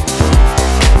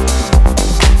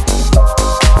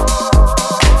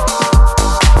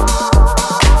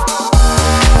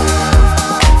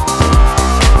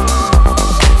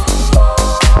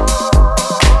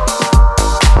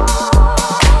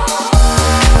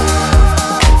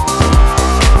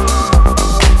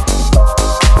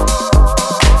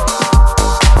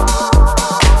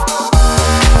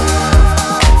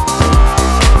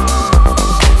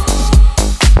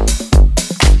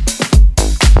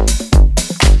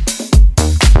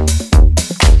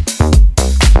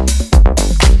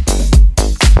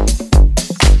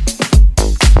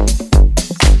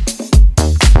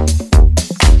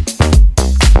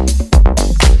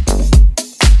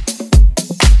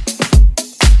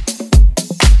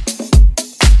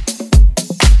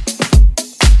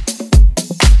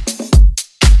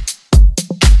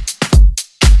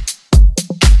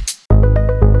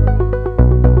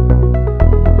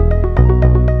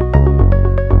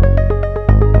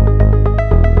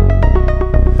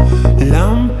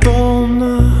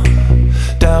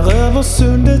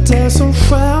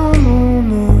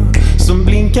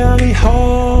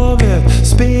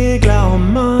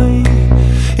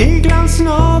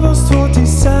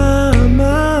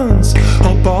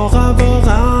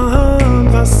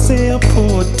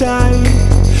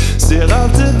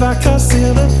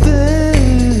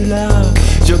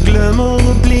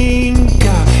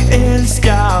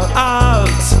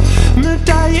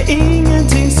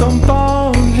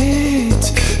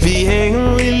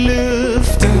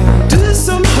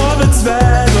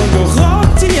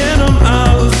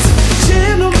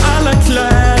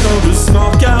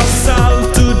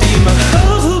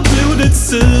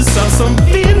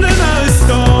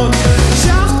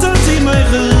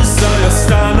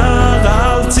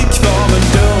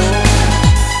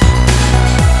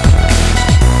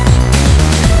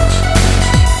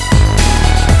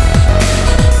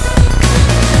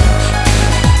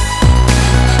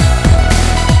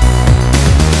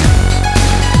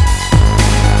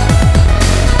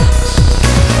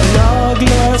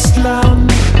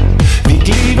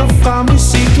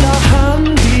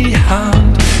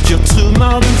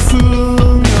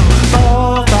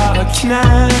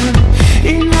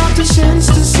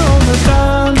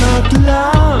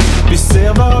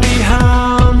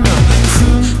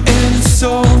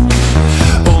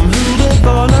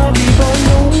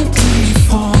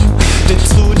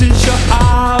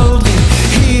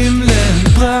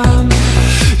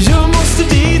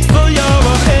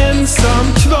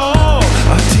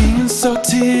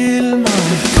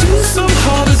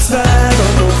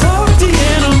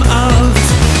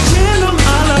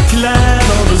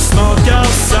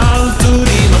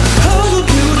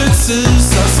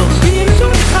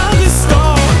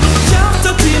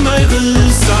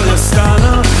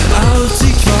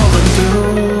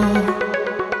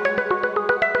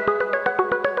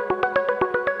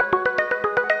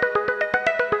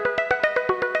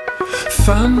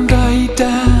 Fann dig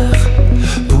där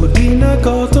på dina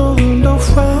gator under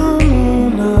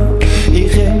stjärnorna i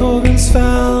regnbågens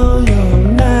färger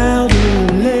när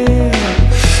du ler.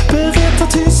 Berättar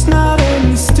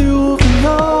tystnaden historier.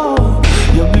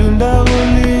 Jag blundar och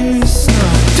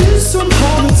lyssnar. Du som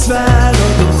havets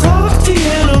väder går rakt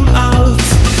igenom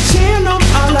allt. Genom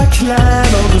alla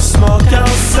kläder du smakar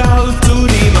salt och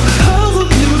dimma. Hör hur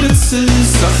blodet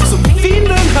susar som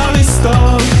vinden här i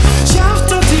stan.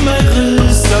 Hjärtat i mig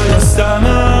rusar, jag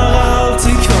stannar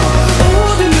alltid kvar.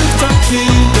 Och det luktar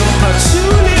kryddor,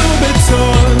 patchouli och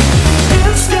betong.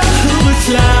 Älskar hur du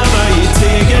klär dig i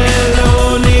tegel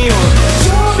och neon.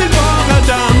 Jag vill bara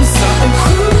dansa och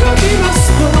sjunga dina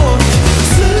språk.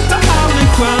 Sluta aldrig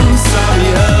chansa, vi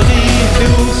hör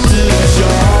ihop du och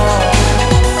jag.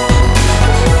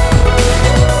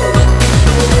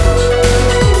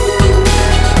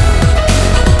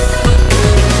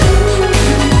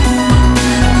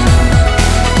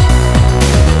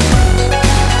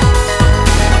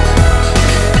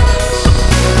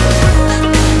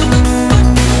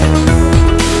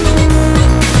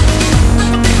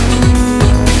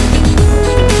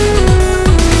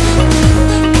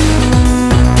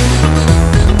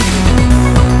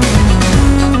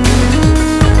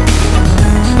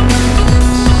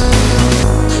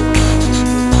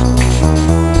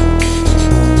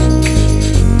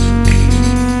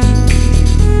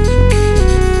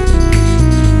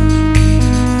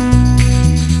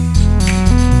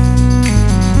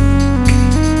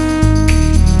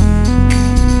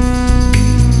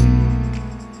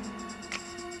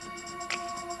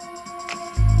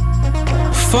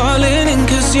 Falling in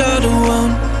 'cause you're the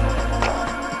one.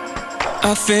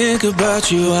 I think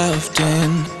about you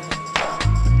often.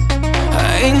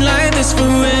 ain't like this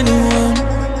for anyone.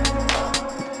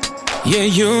 Yeah,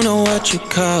 you know what you're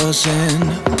causing.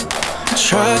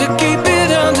 Try to keep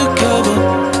it undercover,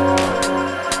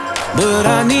 but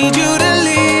I need you to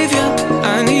leave,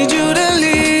 yeah. I need you to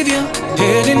leave, yeah.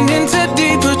 Heading into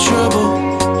deeper trouble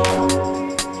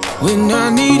when I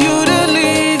need you to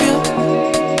leave, yeah.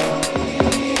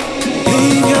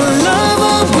 Leave your love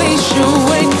or we should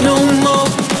wait no more.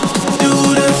 Do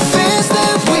the things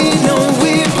that we know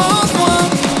we both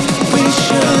want. We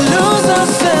should lose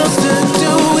ourselves to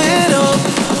do it all.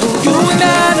 You and I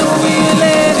know we're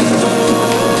letting go.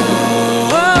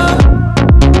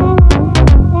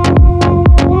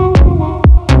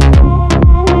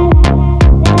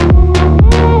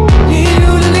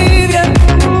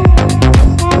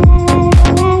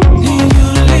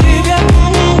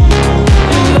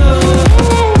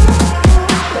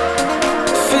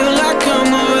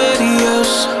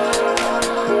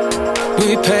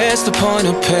 The point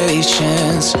of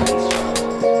patience,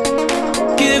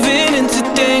 giving into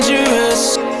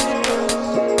dangerous.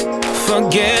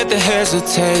 Forget the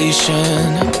hesitation.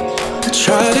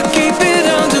 Try to keep it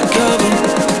undercover,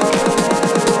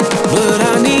 but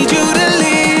I need you to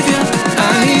leave, yeah.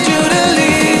 I need you to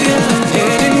leave, yeah.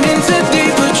 Heading into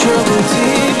deeper trouble,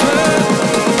 deeper.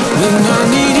 When I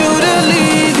need you to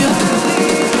leave, yeah.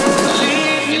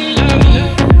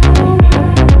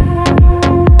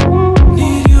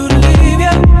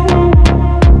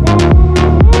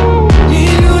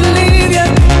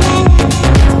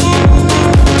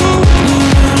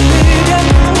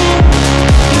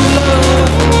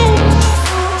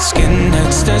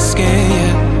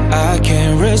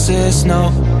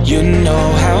 No, you know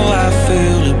how I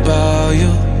feel about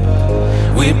you.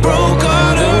 We broke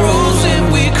all the rules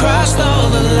and we crossed all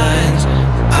the lines.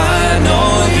 I know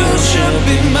you should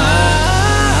be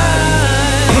mine.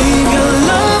 Leave your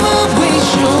love or we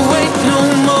should wait no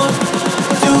more.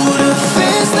 Do the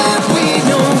things that we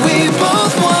know we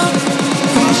both want.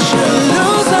 We should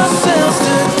lose ourselves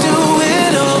to do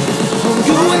it all.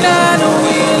 You and I know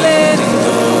we're letting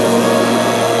go.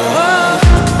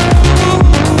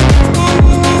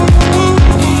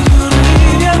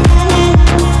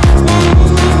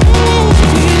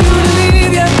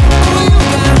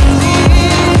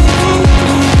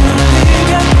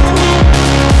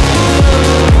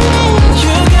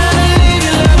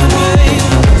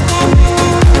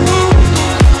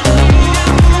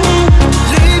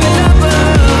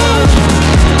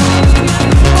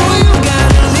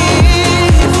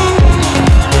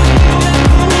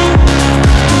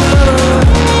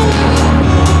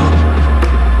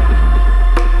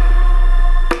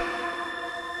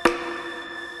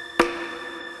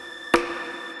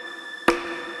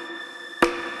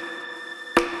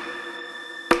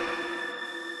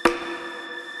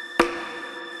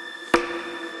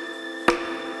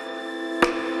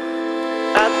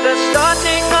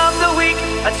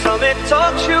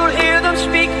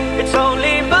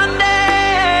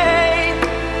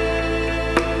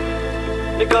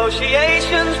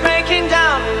 Negotiations breaking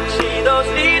down. See those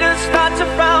leaders start to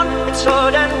frown. It's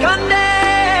sword and gun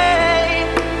day.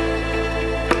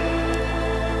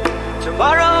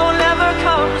 Tomorrow never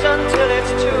comes until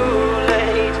it's too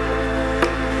late.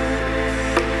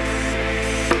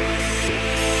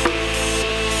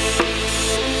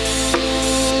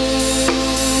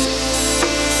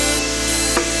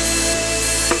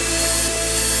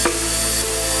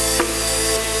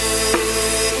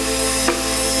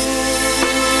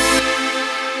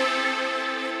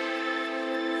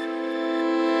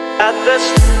 At this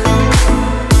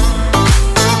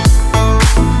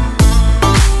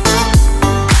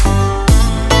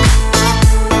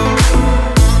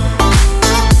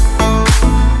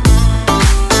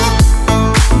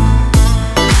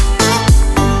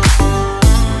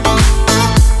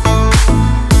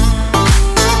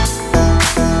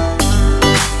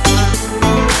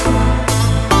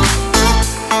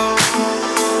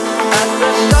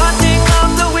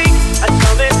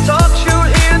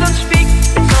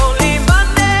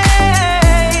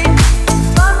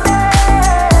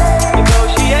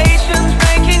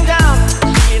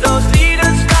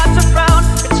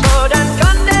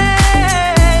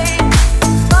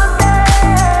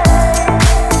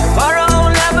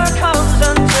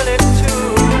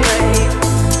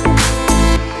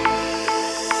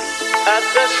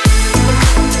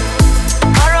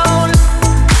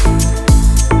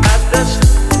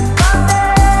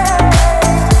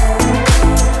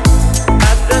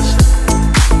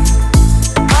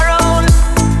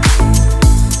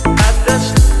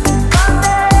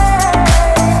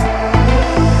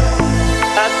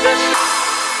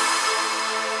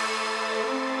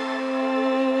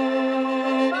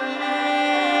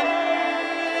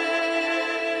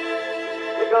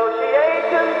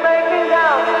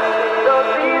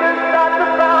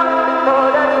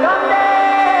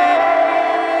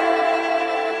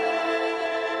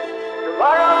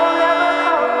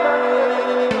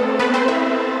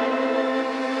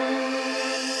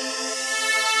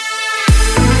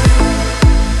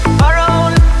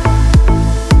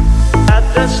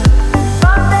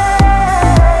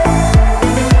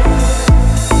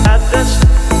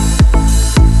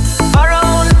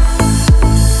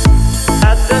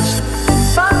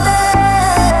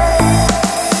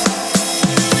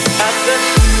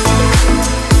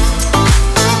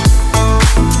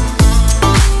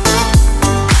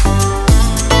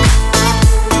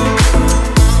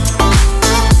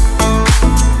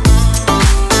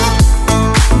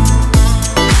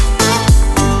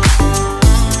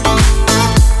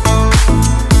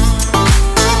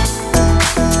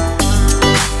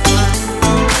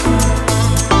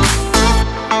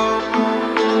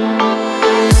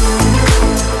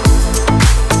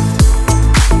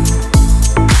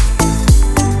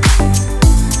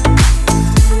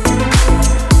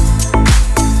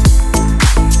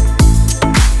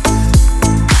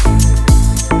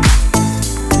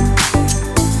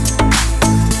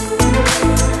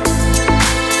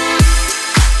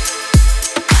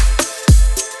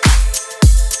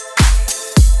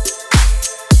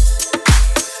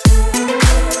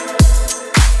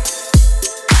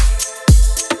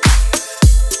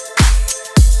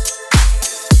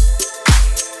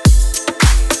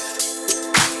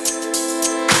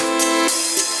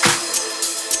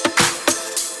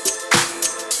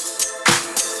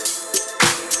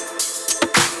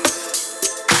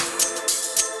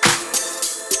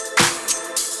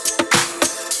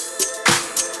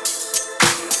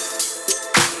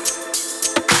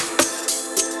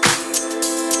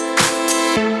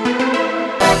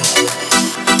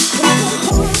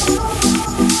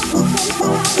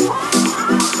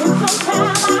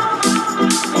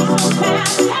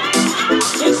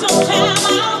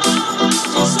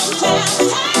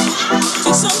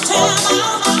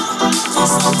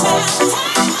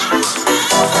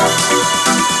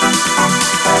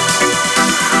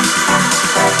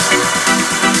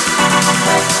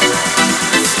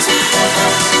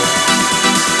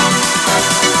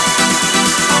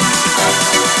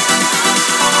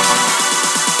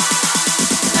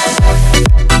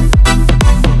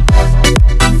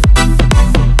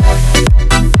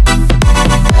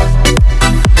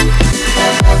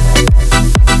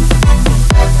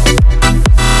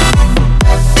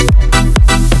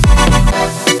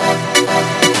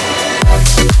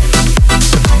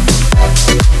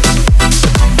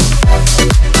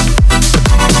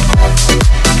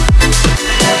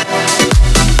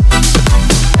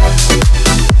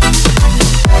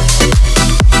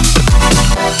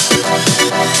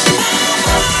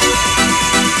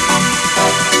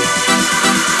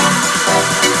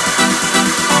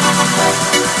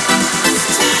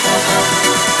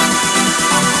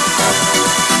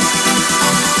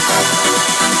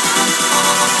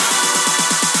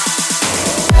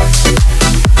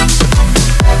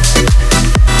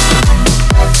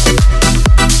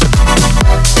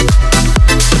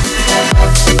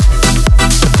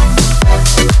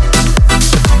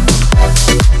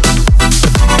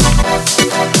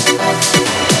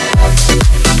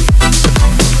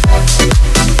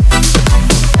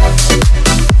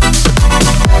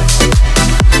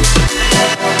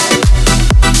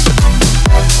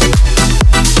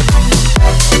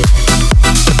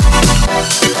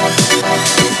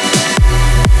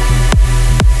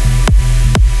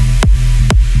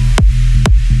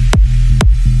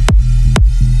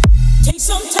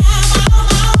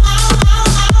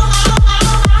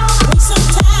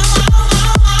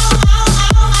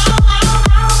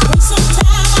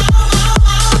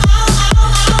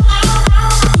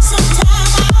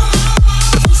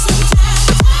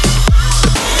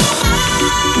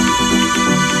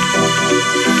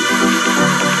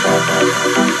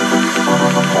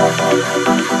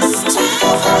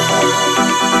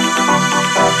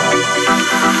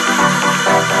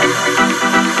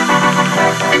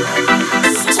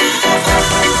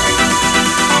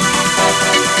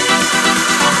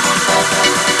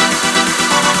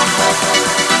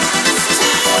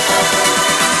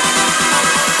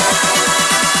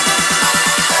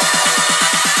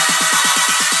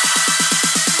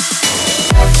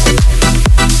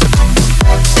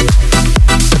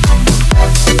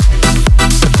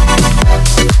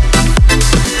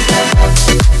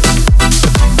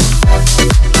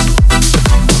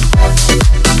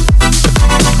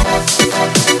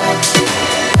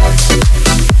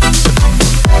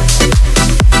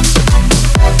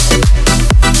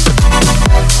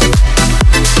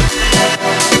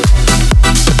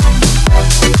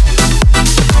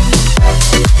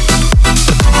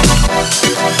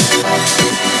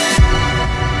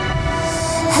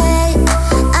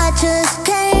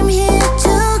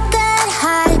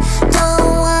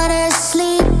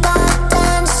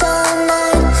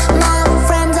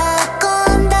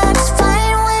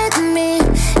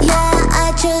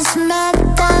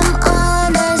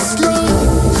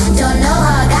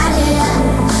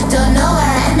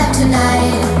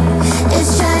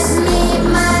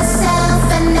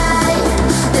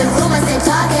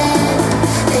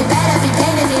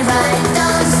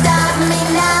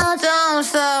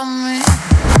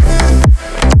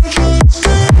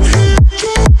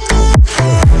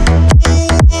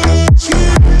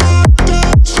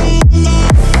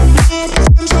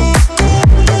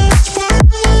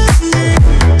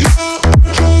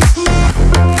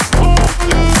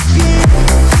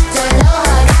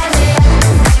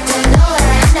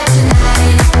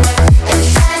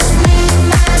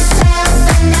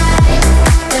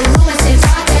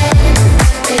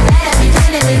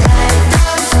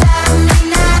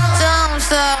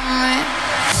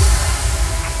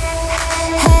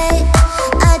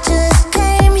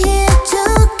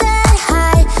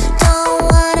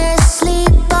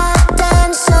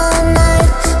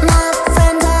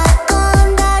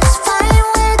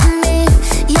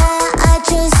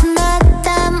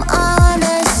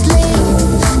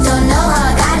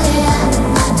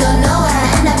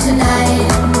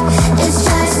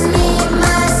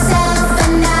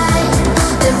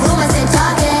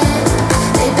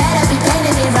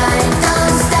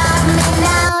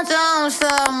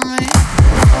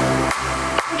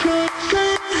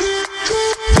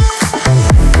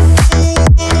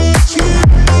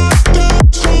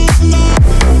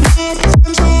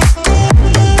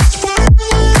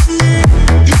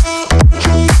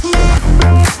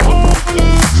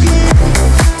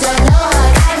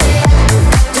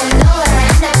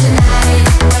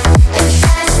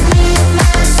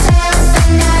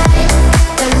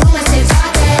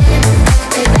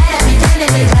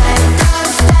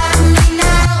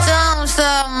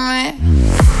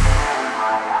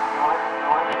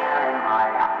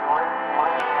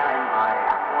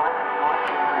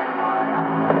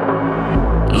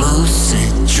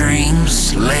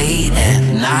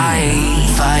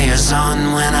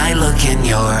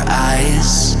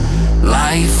eyes.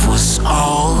 Life was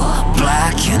all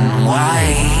black and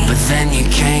white, but then you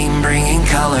came bringing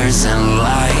colors and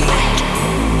light.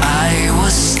 I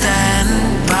was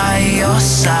standing by your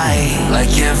side,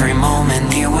 like every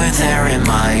moment you were there in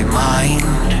my mind.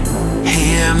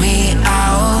 Hear me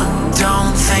out,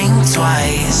 don't think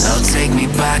twice. Now take me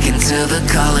back into the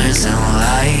colors and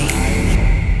light.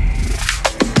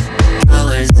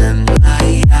 Colors and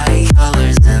light,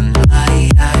 colors and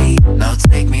light. Now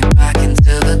take me back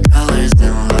into the colors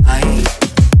and light.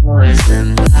 Colors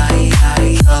and light,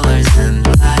 colors and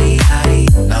light.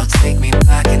 Now take me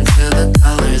back into the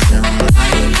colors and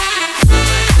light.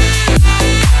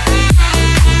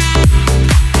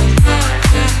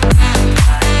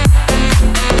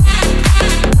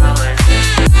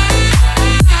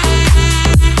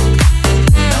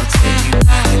 Now take me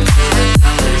back into the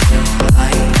colors and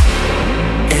light.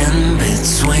 In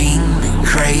between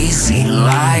crazy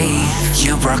life,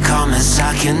 you brought comments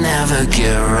I can never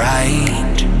get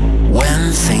right.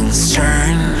 When things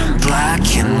turn black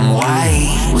and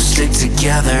white, we'll stick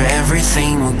together,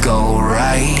 everything will go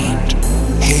right.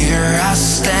 Here I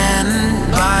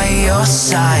stand by your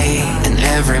side, and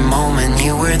every moment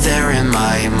you were there in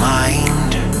my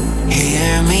mind.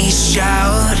 Hear me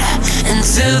shout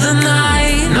into the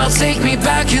night. Now take me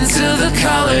back into the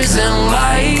colors and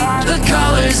light. The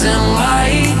colors and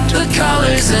light. The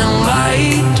colors and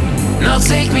light. Now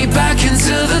take me back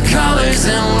into the colors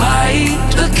and light.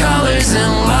 The colors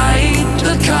and light.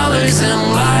 The colors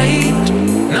and light.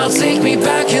 Now take me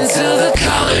back into the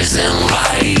colors and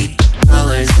light.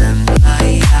 Colors and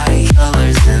light.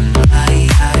 Colors and light.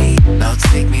 Now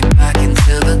take me back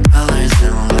into the colors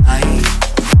and light.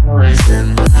 Colors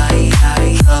and light.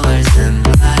 Colors and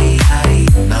light.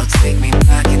 Now take me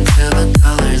back into the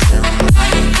colors and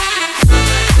light.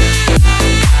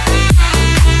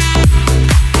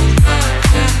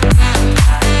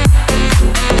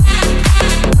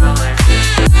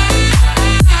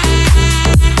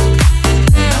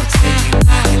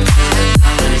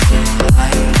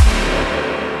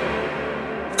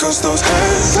 Cause those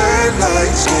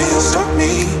headlights can't stop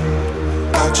me.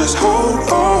 I'll just hold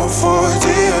on for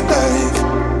dear life.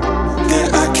 Yeah,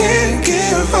 I can't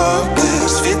give up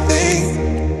this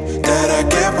feeling that I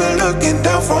get when looking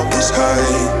down from this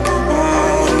height.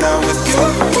 When I'm with you,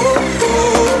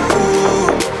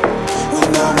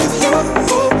 when I'm with you, I'm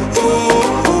with you,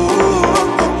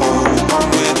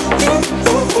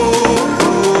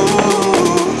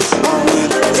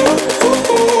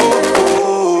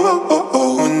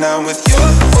 I'm with you.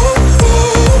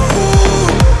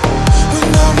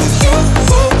 When I'm with you, when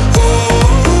I'm with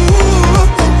you,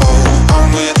 I'm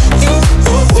with you, I'm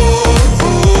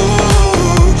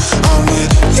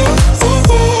with you, I'm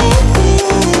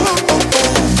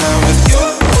with you,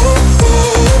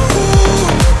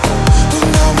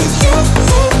 when I'm with you, I'm with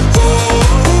you, I'm with you.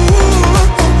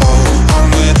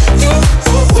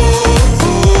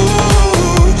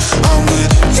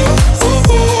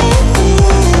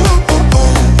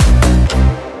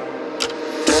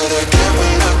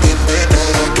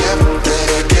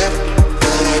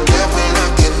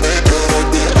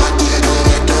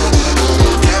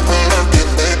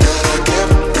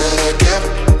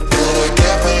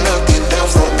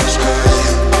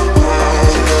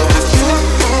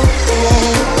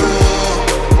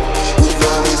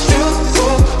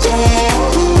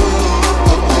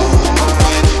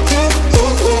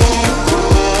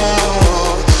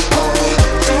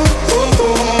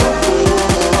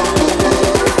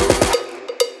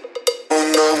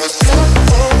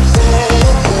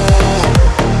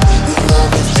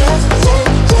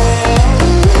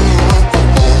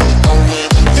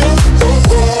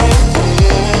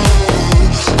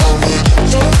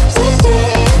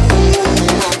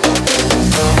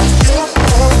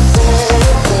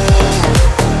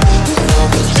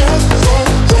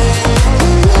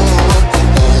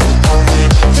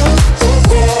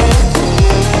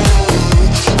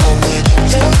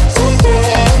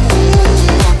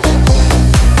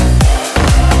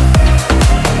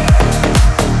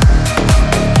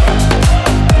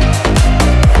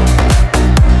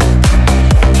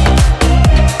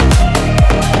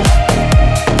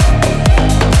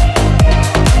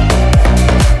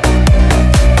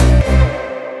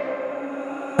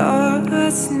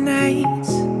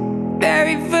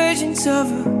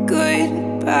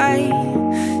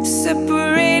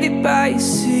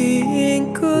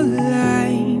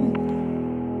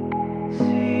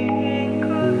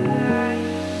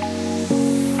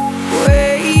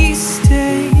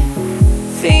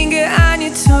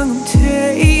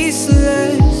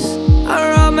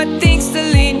 my things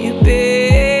still in your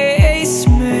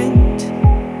basement.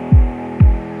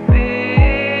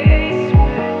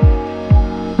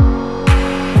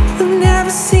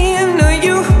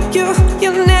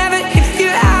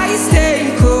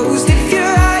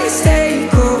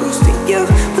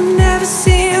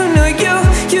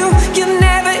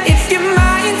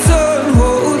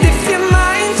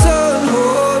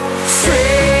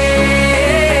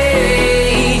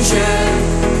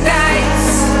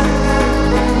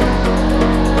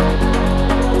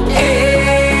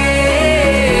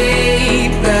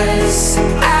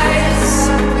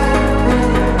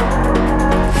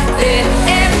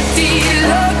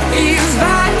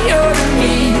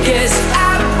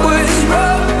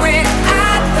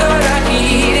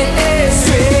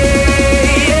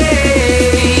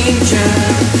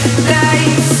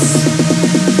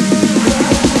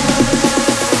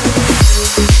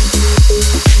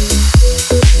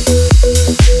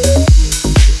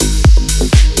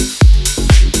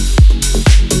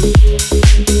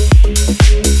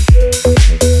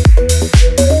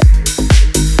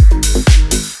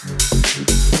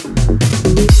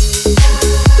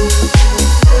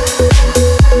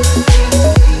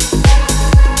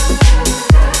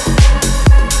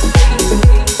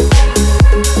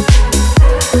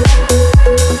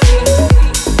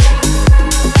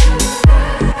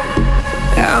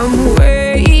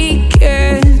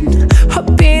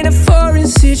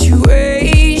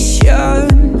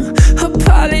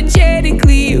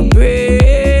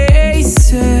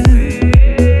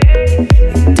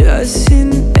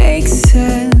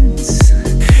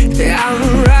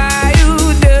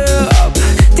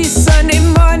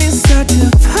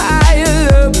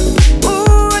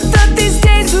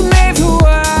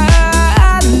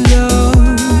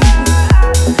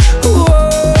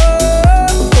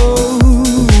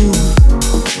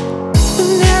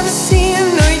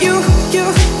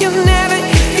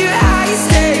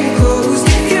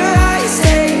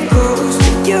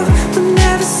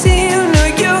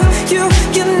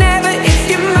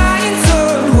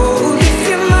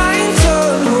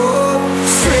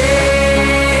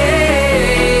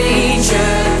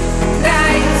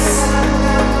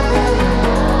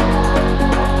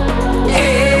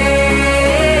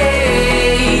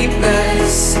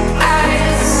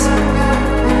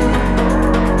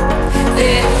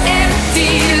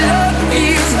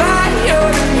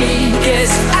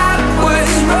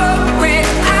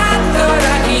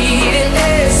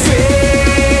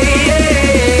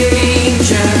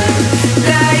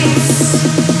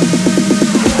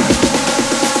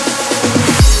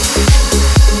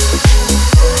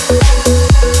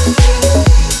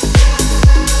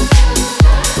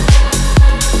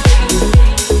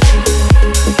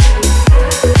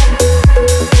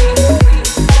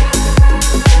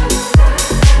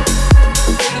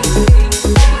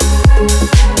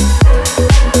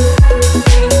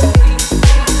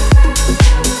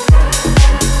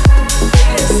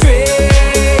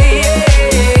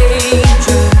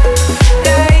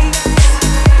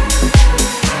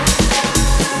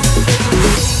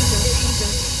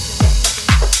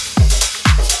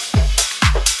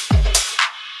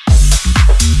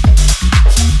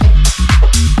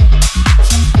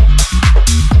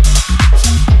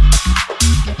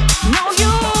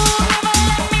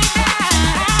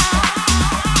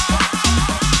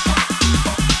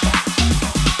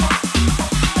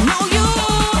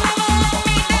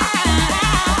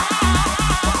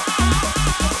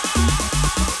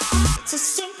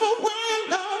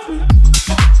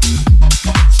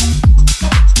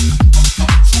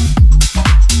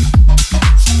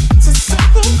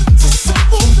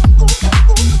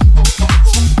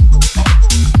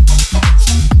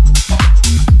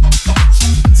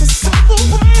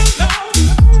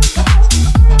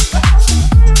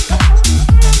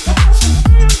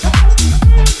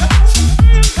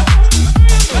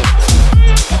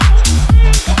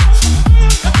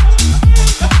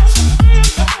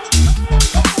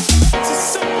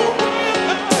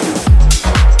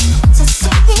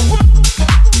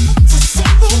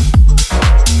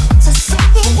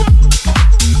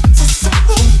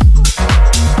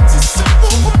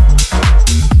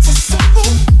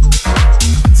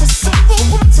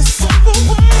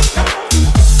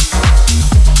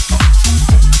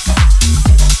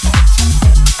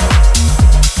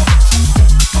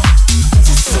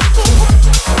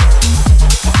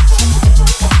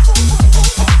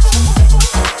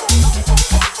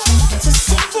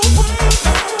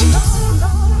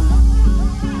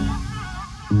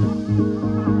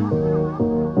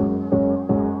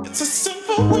 It's a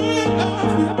simple way of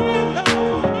love.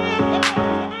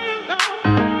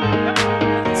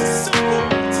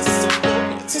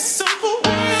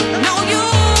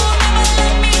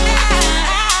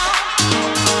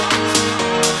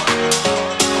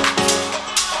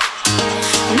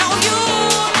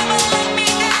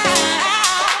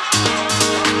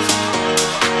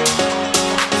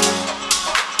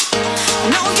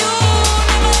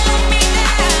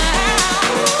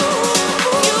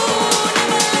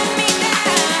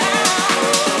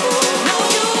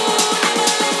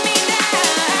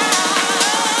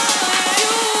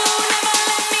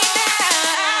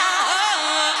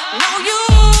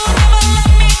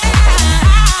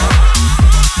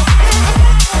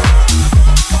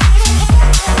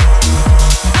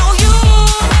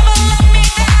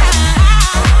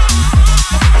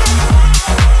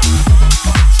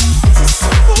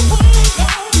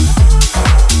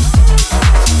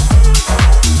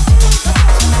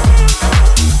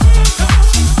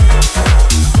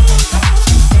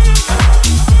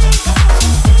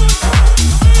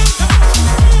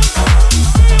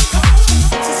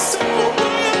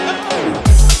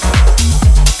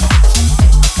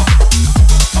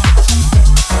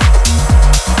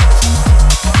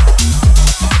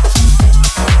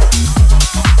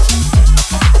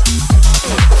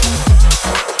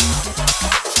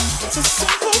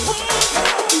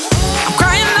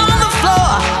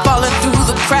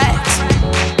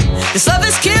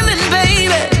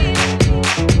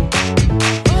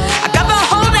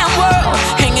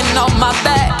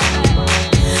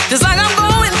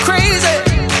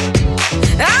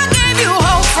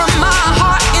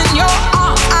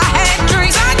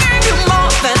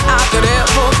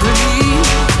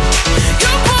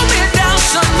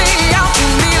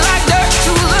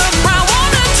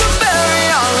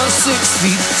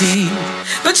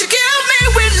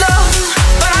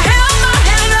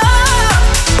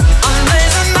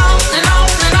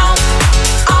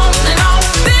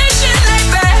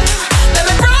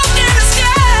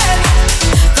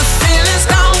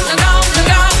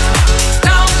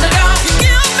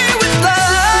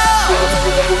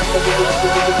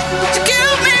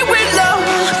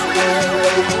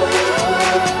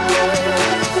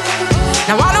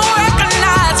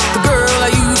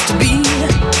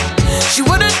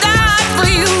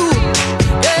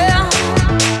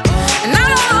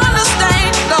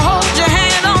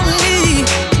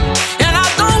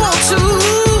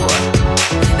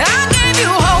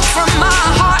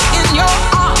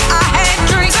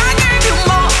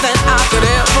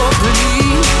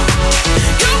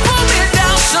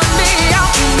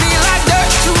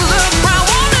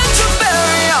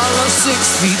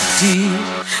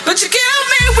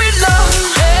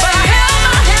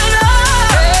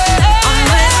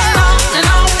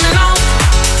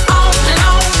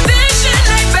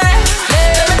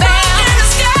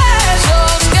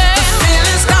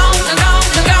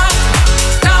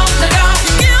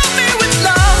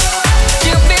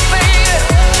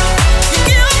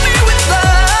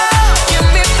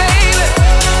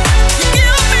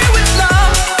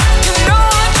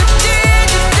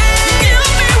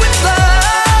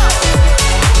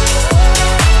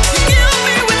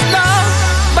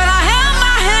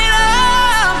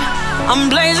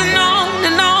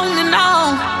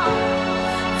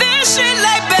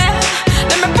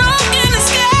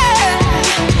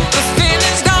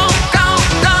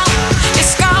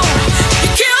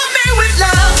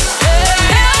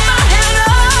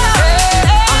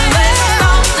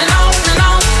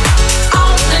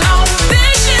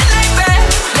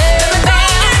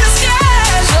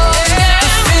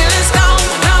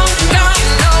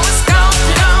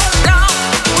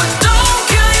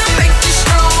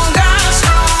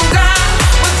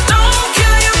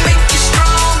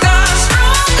 Strong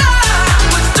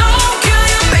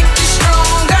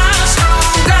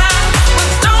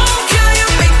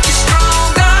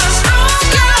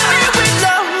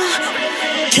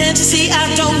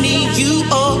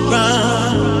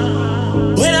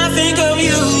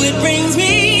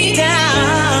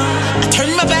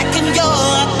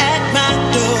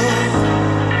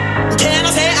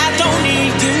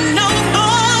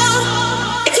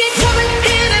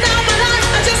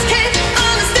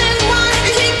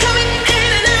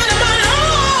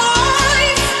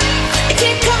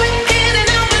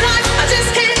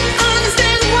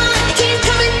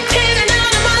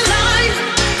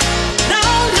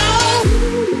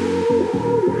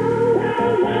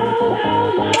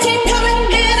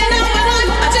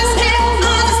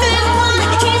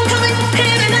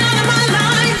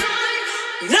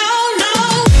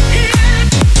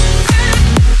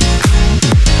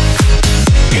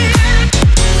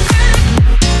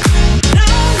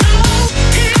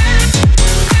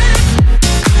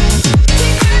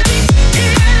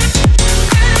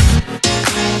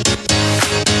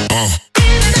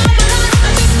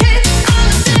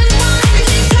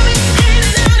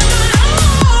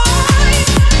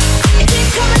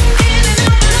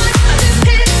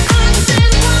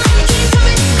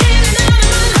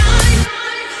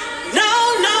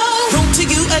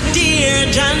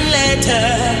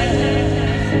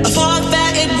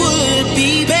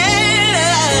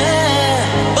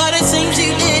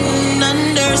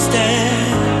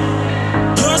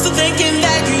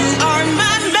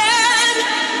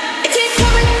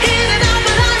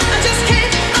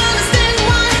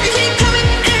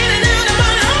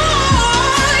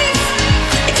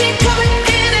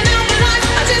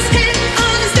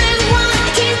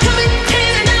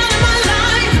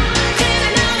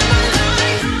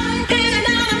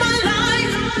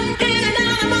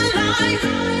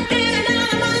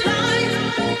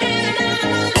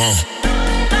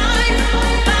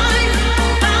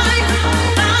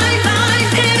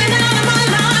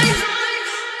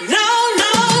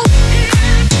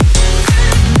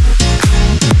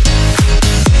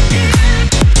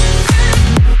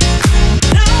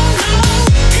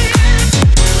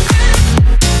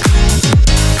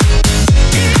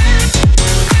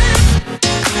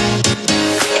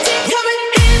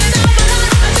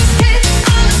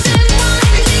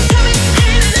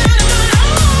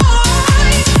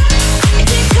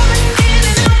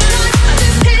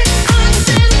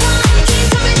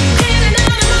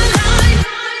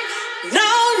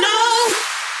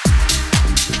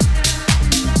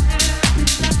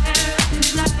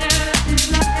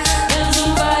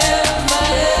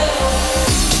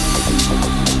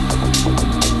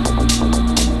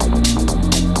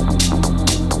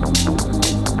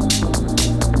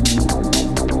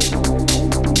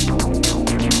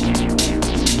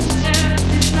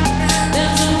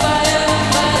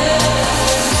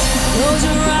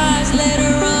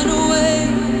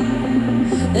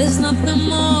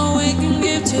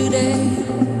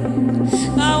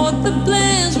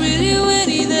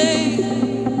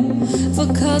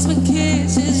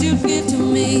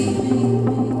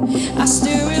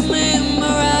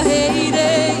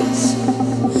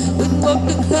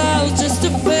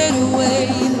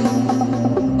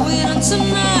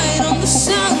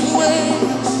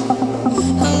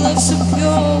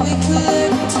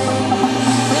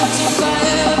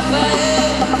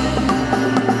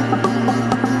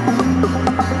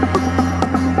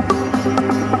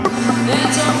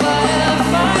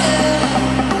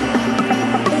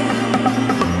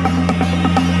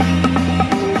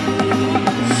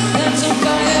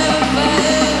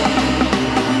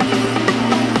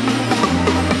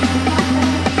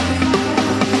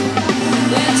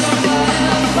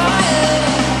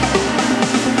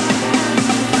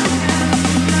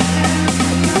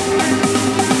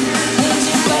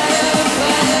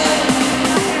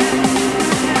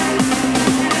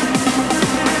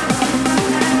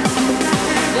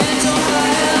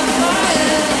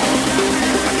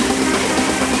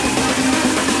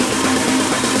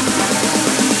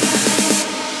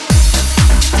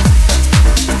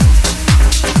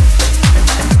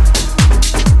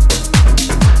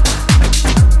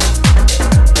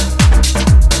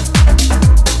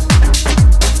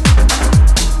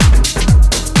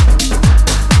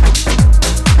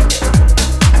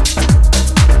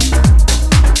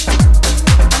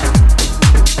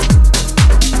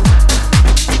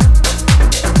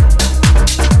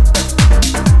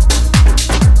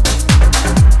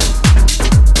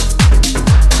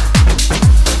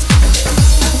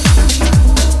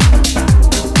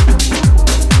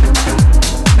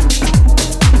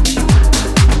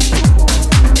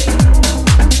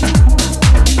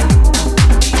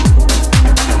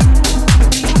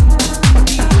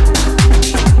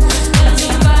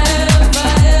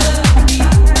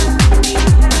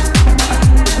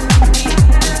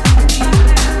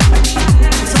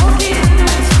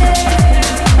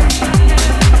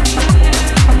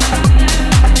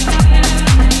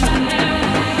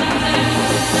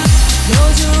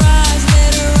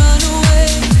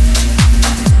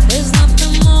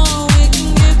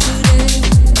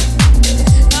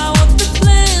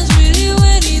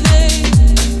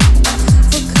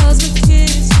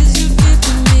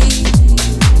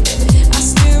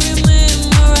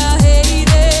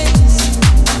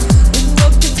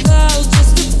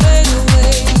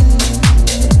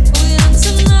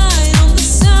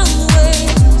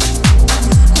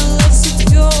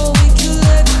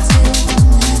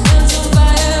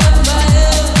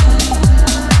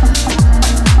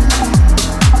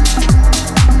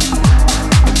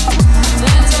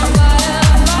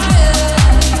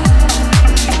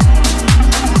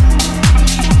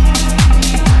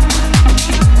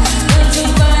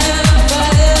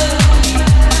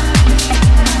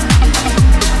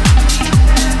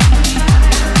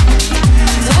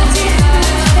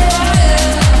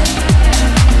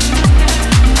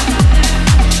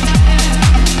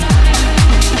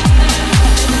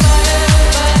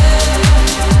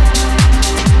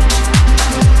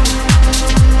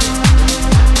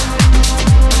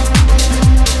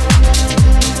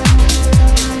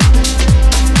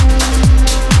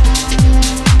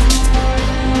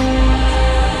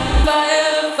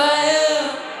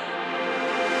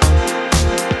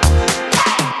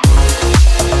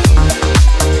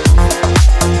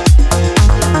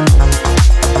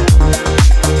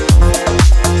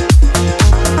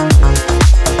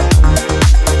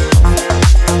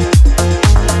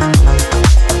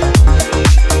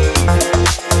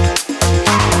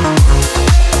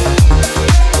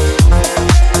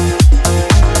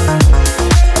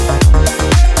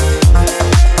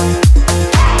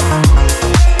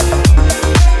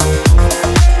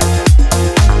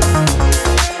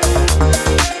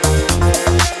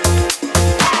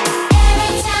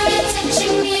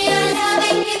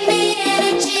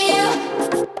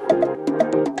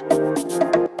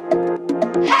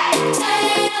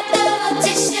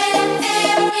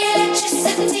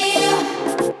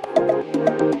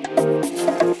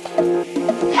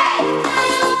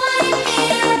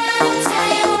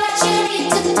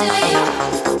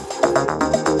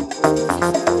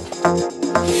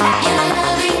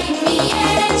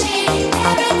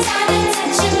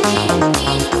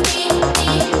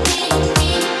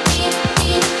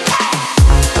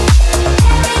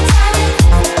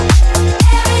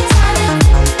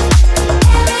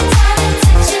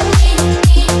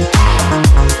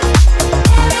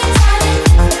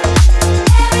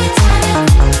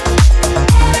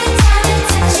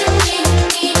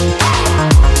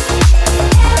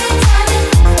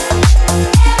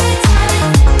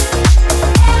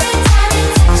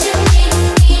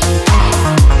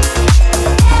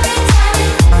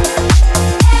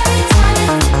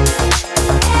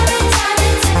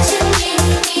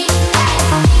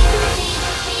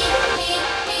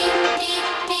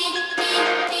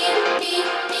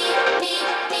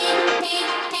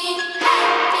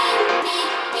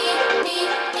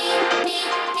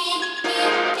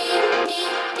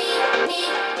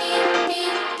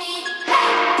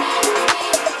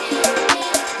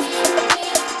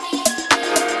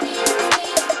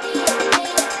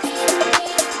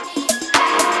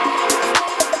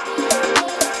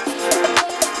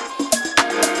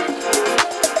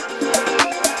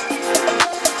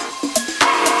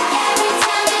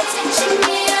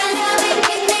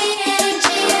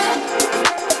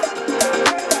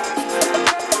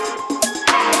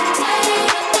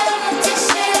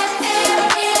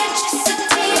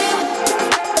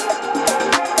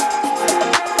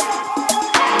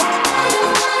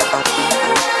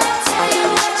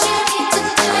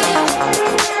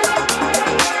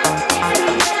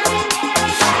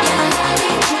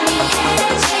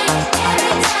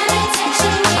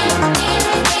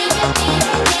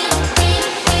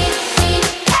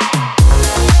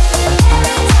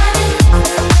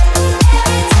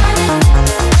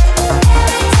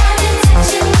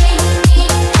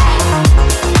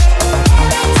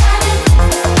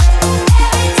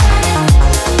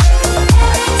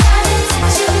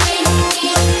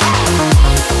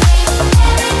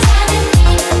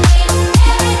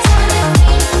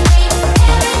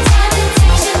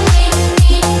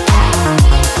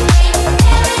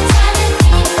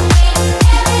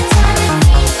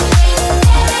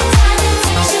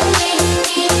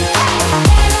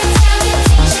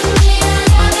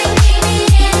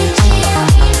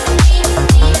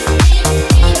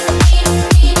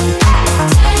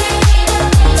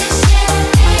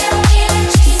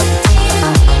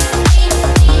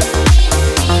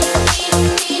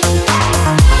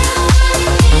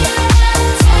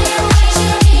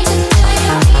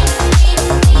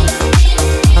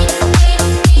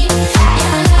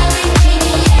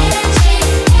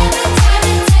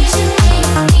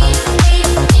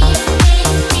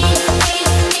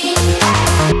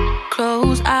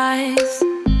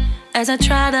I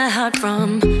try to hide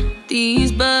from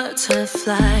these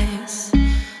butterflies.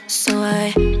 So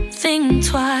I think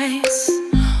twice.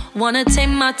 Wanna take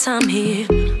my time here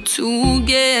to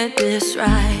get this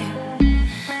right.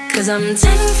 'Cause I'm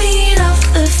 10 feet off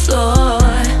the floor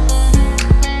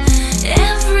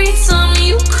every time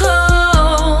you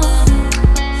call.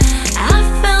 I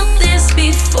felt this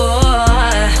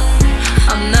before.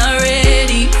 I'm not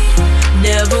ready,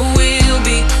 never will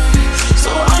be.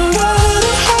 So I'm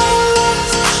learning how to love,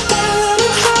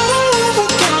 learning how to love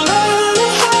again,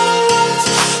 learning how to love,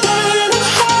 learning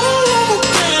how to love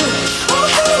again. I'm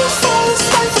here for this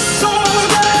life for so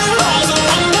damn long. So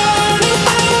I'm learning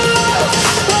how to love,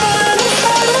 learning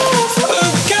how to love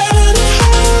again, learning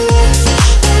how to love,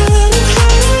 learning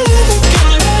how to love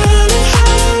again, learning how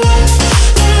to love,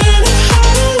 learning how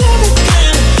to love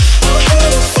again. I'm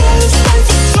here for this life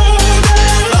for so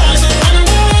damn long. So I'm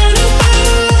learning how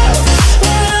to love,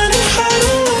 learning how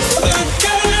to love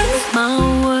again. My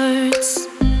words,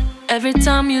 every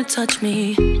time you touch me,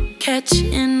 catch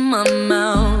in my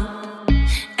mouth.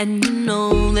 And you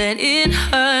know that it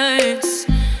hurts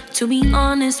to be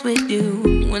honest with you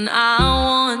when I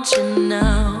want you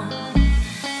now.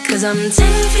 'Cause I'm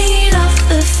 10 feet off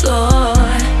the floor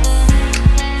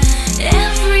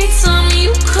every time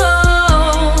you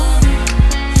call.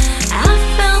 I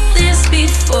felt this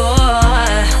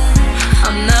before.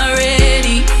 I'm not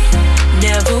ready,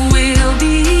 never will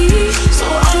be. So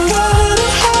I'm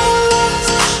learning how to love,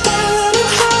 learning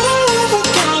how to love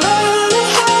again, learning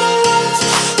how to love,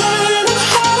 learning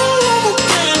how to love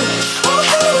again. I'm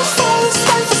here for this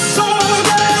life for so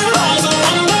damn long. So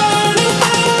I'm learning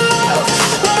how to love,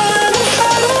 learning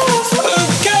how to love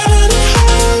again,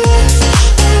 learning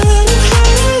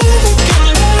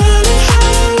how to love, learning how to love again, learning how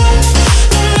to love,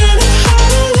 learning how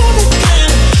to love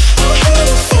again. I'm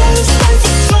here for this life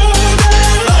for so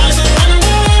damn long. So I'm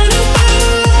learning how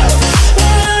to love,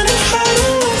 learning how to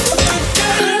love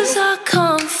again. 'Cause I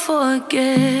can't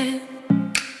forget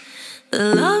the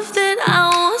love that I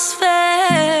once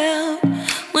felt.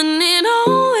 When it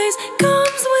always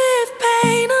comes with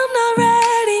pain, I'm not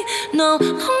ready, no,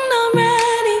 I'm not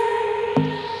ready.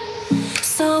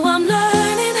 So I'm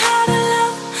learning how to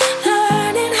love,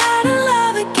 learning how to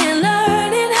love again,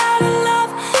 learning how to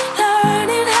love,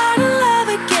 learning how to love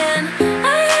again.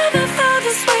 I haven't felt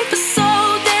this way for so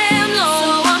damn long. So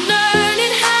I'm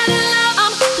learning how to love,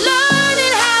 I'm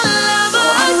learning how to love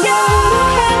again.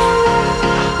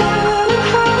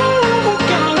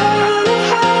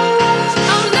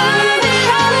 I'm learning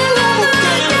how to love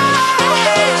again.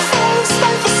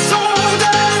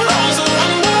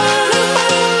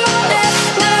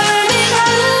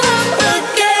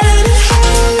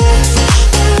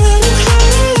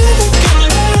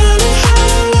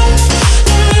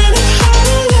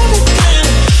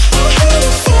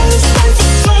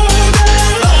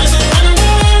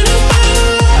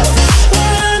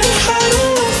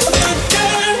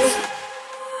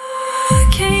 Why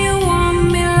can't you want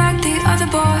me like the other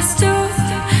boys do?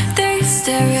 They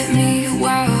stare at me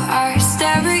while I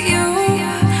stare at you.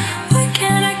 Why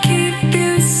can't I keep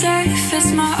you safe as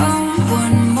my own?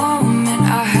 One moment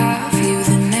I have you,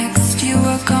 the next you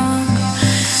are gone.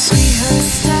 We heard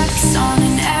steps on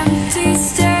an empty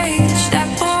stage. That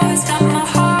boy's got my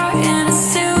heart in a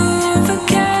silver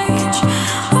cage.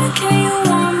 Why can't you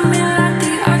want me like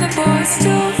the other boys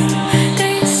do?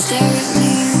 They stare at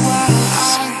me while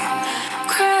I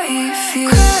crave you.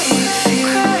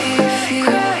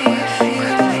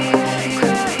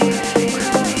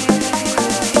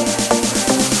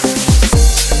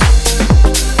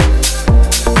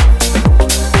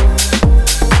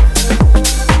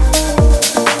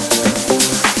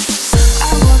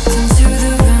 I walked into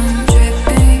the room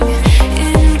dripping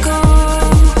in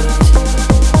gold.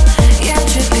 Yeah,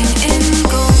 dripping in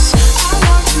gold. I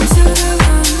walked into the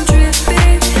room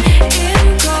dripping in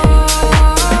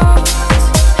gold.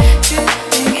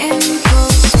 Dripping in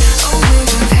gold. Oh,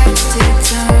 we're of hectic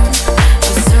turn,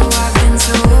 or so I've been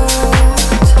told.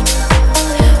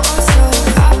 Or so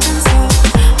I've been told.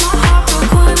 My heart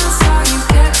broke when I saw you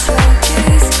get your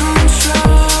gaze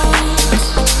controlled.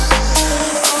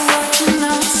 Oh, what can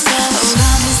I say?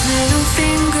 Around his little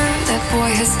finger, that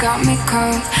boy has got me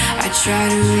curled. I try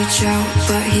to reach out,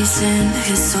 but he's in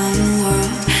his own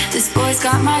world. This boy's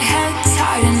got my head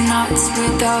tied in knots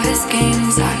with all his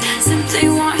games. I simply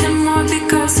want him more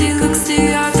because he looks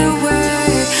the other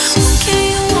way. Why can't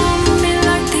you want me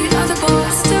like the other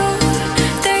boys do?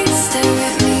 They stare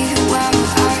at me while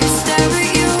I stare at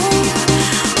you.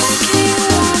 Why can't you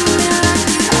want me like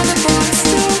the other boys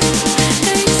do?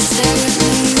 They stare at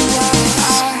me while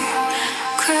I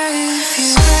crave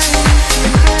you.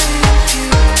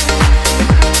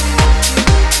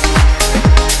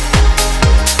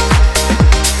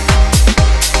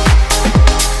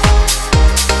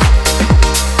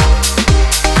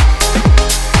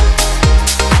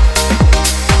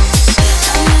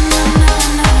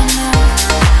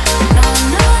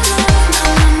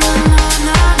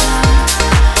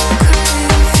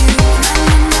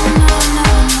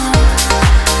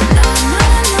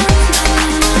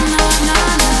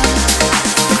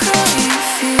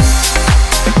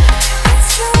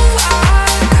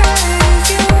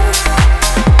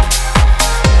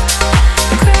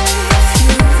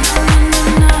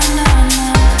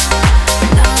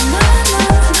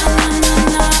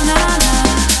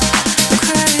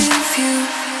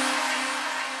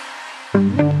 Mă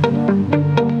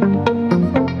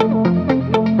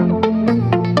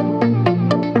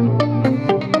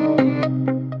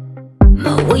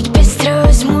uit pe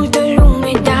străzi, multă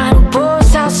lume, dar nu pot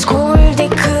să ascult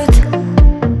decât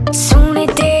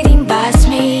sunete din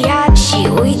basme, iar și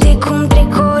uite cum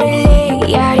trec orele,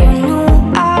 iar eu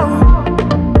nu aud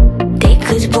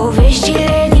decât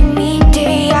poveștile din minte,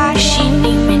 iar și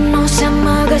nimeni nu o să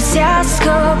mă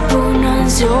găsească până în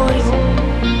zori.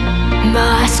 Mă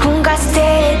ascund ca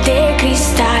stele de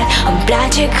cristal, îmi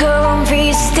place că îmi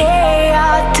vis de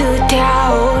atâtea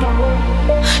ori.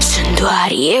 Sunt doar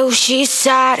eu și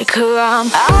sar că am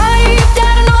aripi,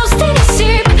 dar nu-s de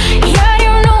nisip, iar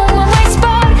eu nu mă mai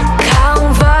sparg ca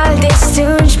un val de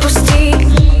stânci pustii.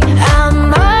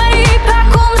 Am aripi,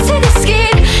 acum se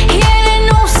deschid, ele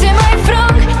nu se mai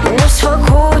frâng, nu-s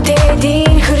făcute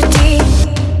din hârtii.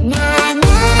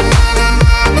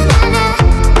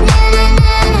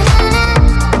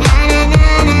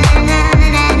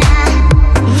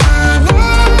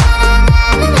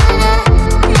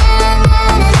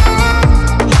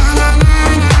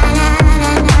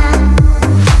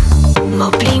 Mă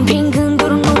plimb prin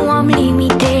gânduri, nu am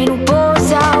limite, nu pot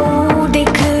să aud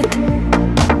decât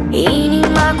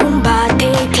inima cum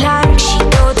bate clar, și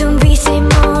tot în vise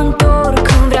mă întorc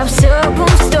când vreau să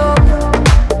pun stop.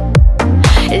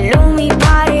 Lumii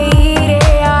pare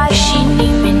ireal și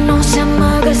nimeni nu o să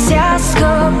mă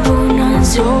găsească până în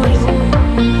zori.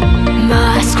 Mă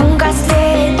ascund ca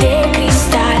stele de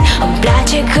cristal, îmi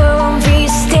place că îmi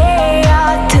vis de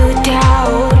atâtea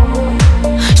ori.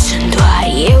 Sunt doar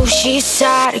eu și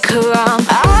sar că am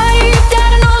aripi,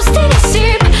 dar nu-s de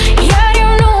nisip, iar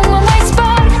eu nu mă mai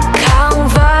sparg ca un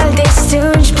val de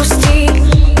stânci pustii.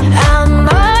 Am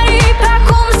aripi,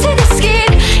 acum se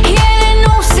deschid, ele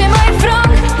nu se mai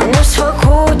frâng, nu-s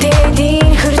făcute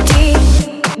din hârtii.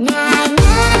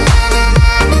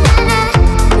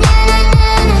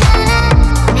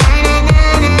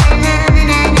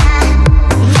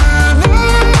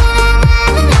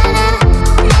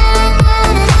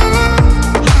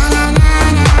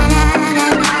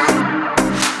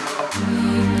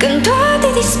 Când toate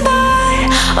dispar,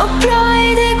 o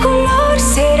ploaie de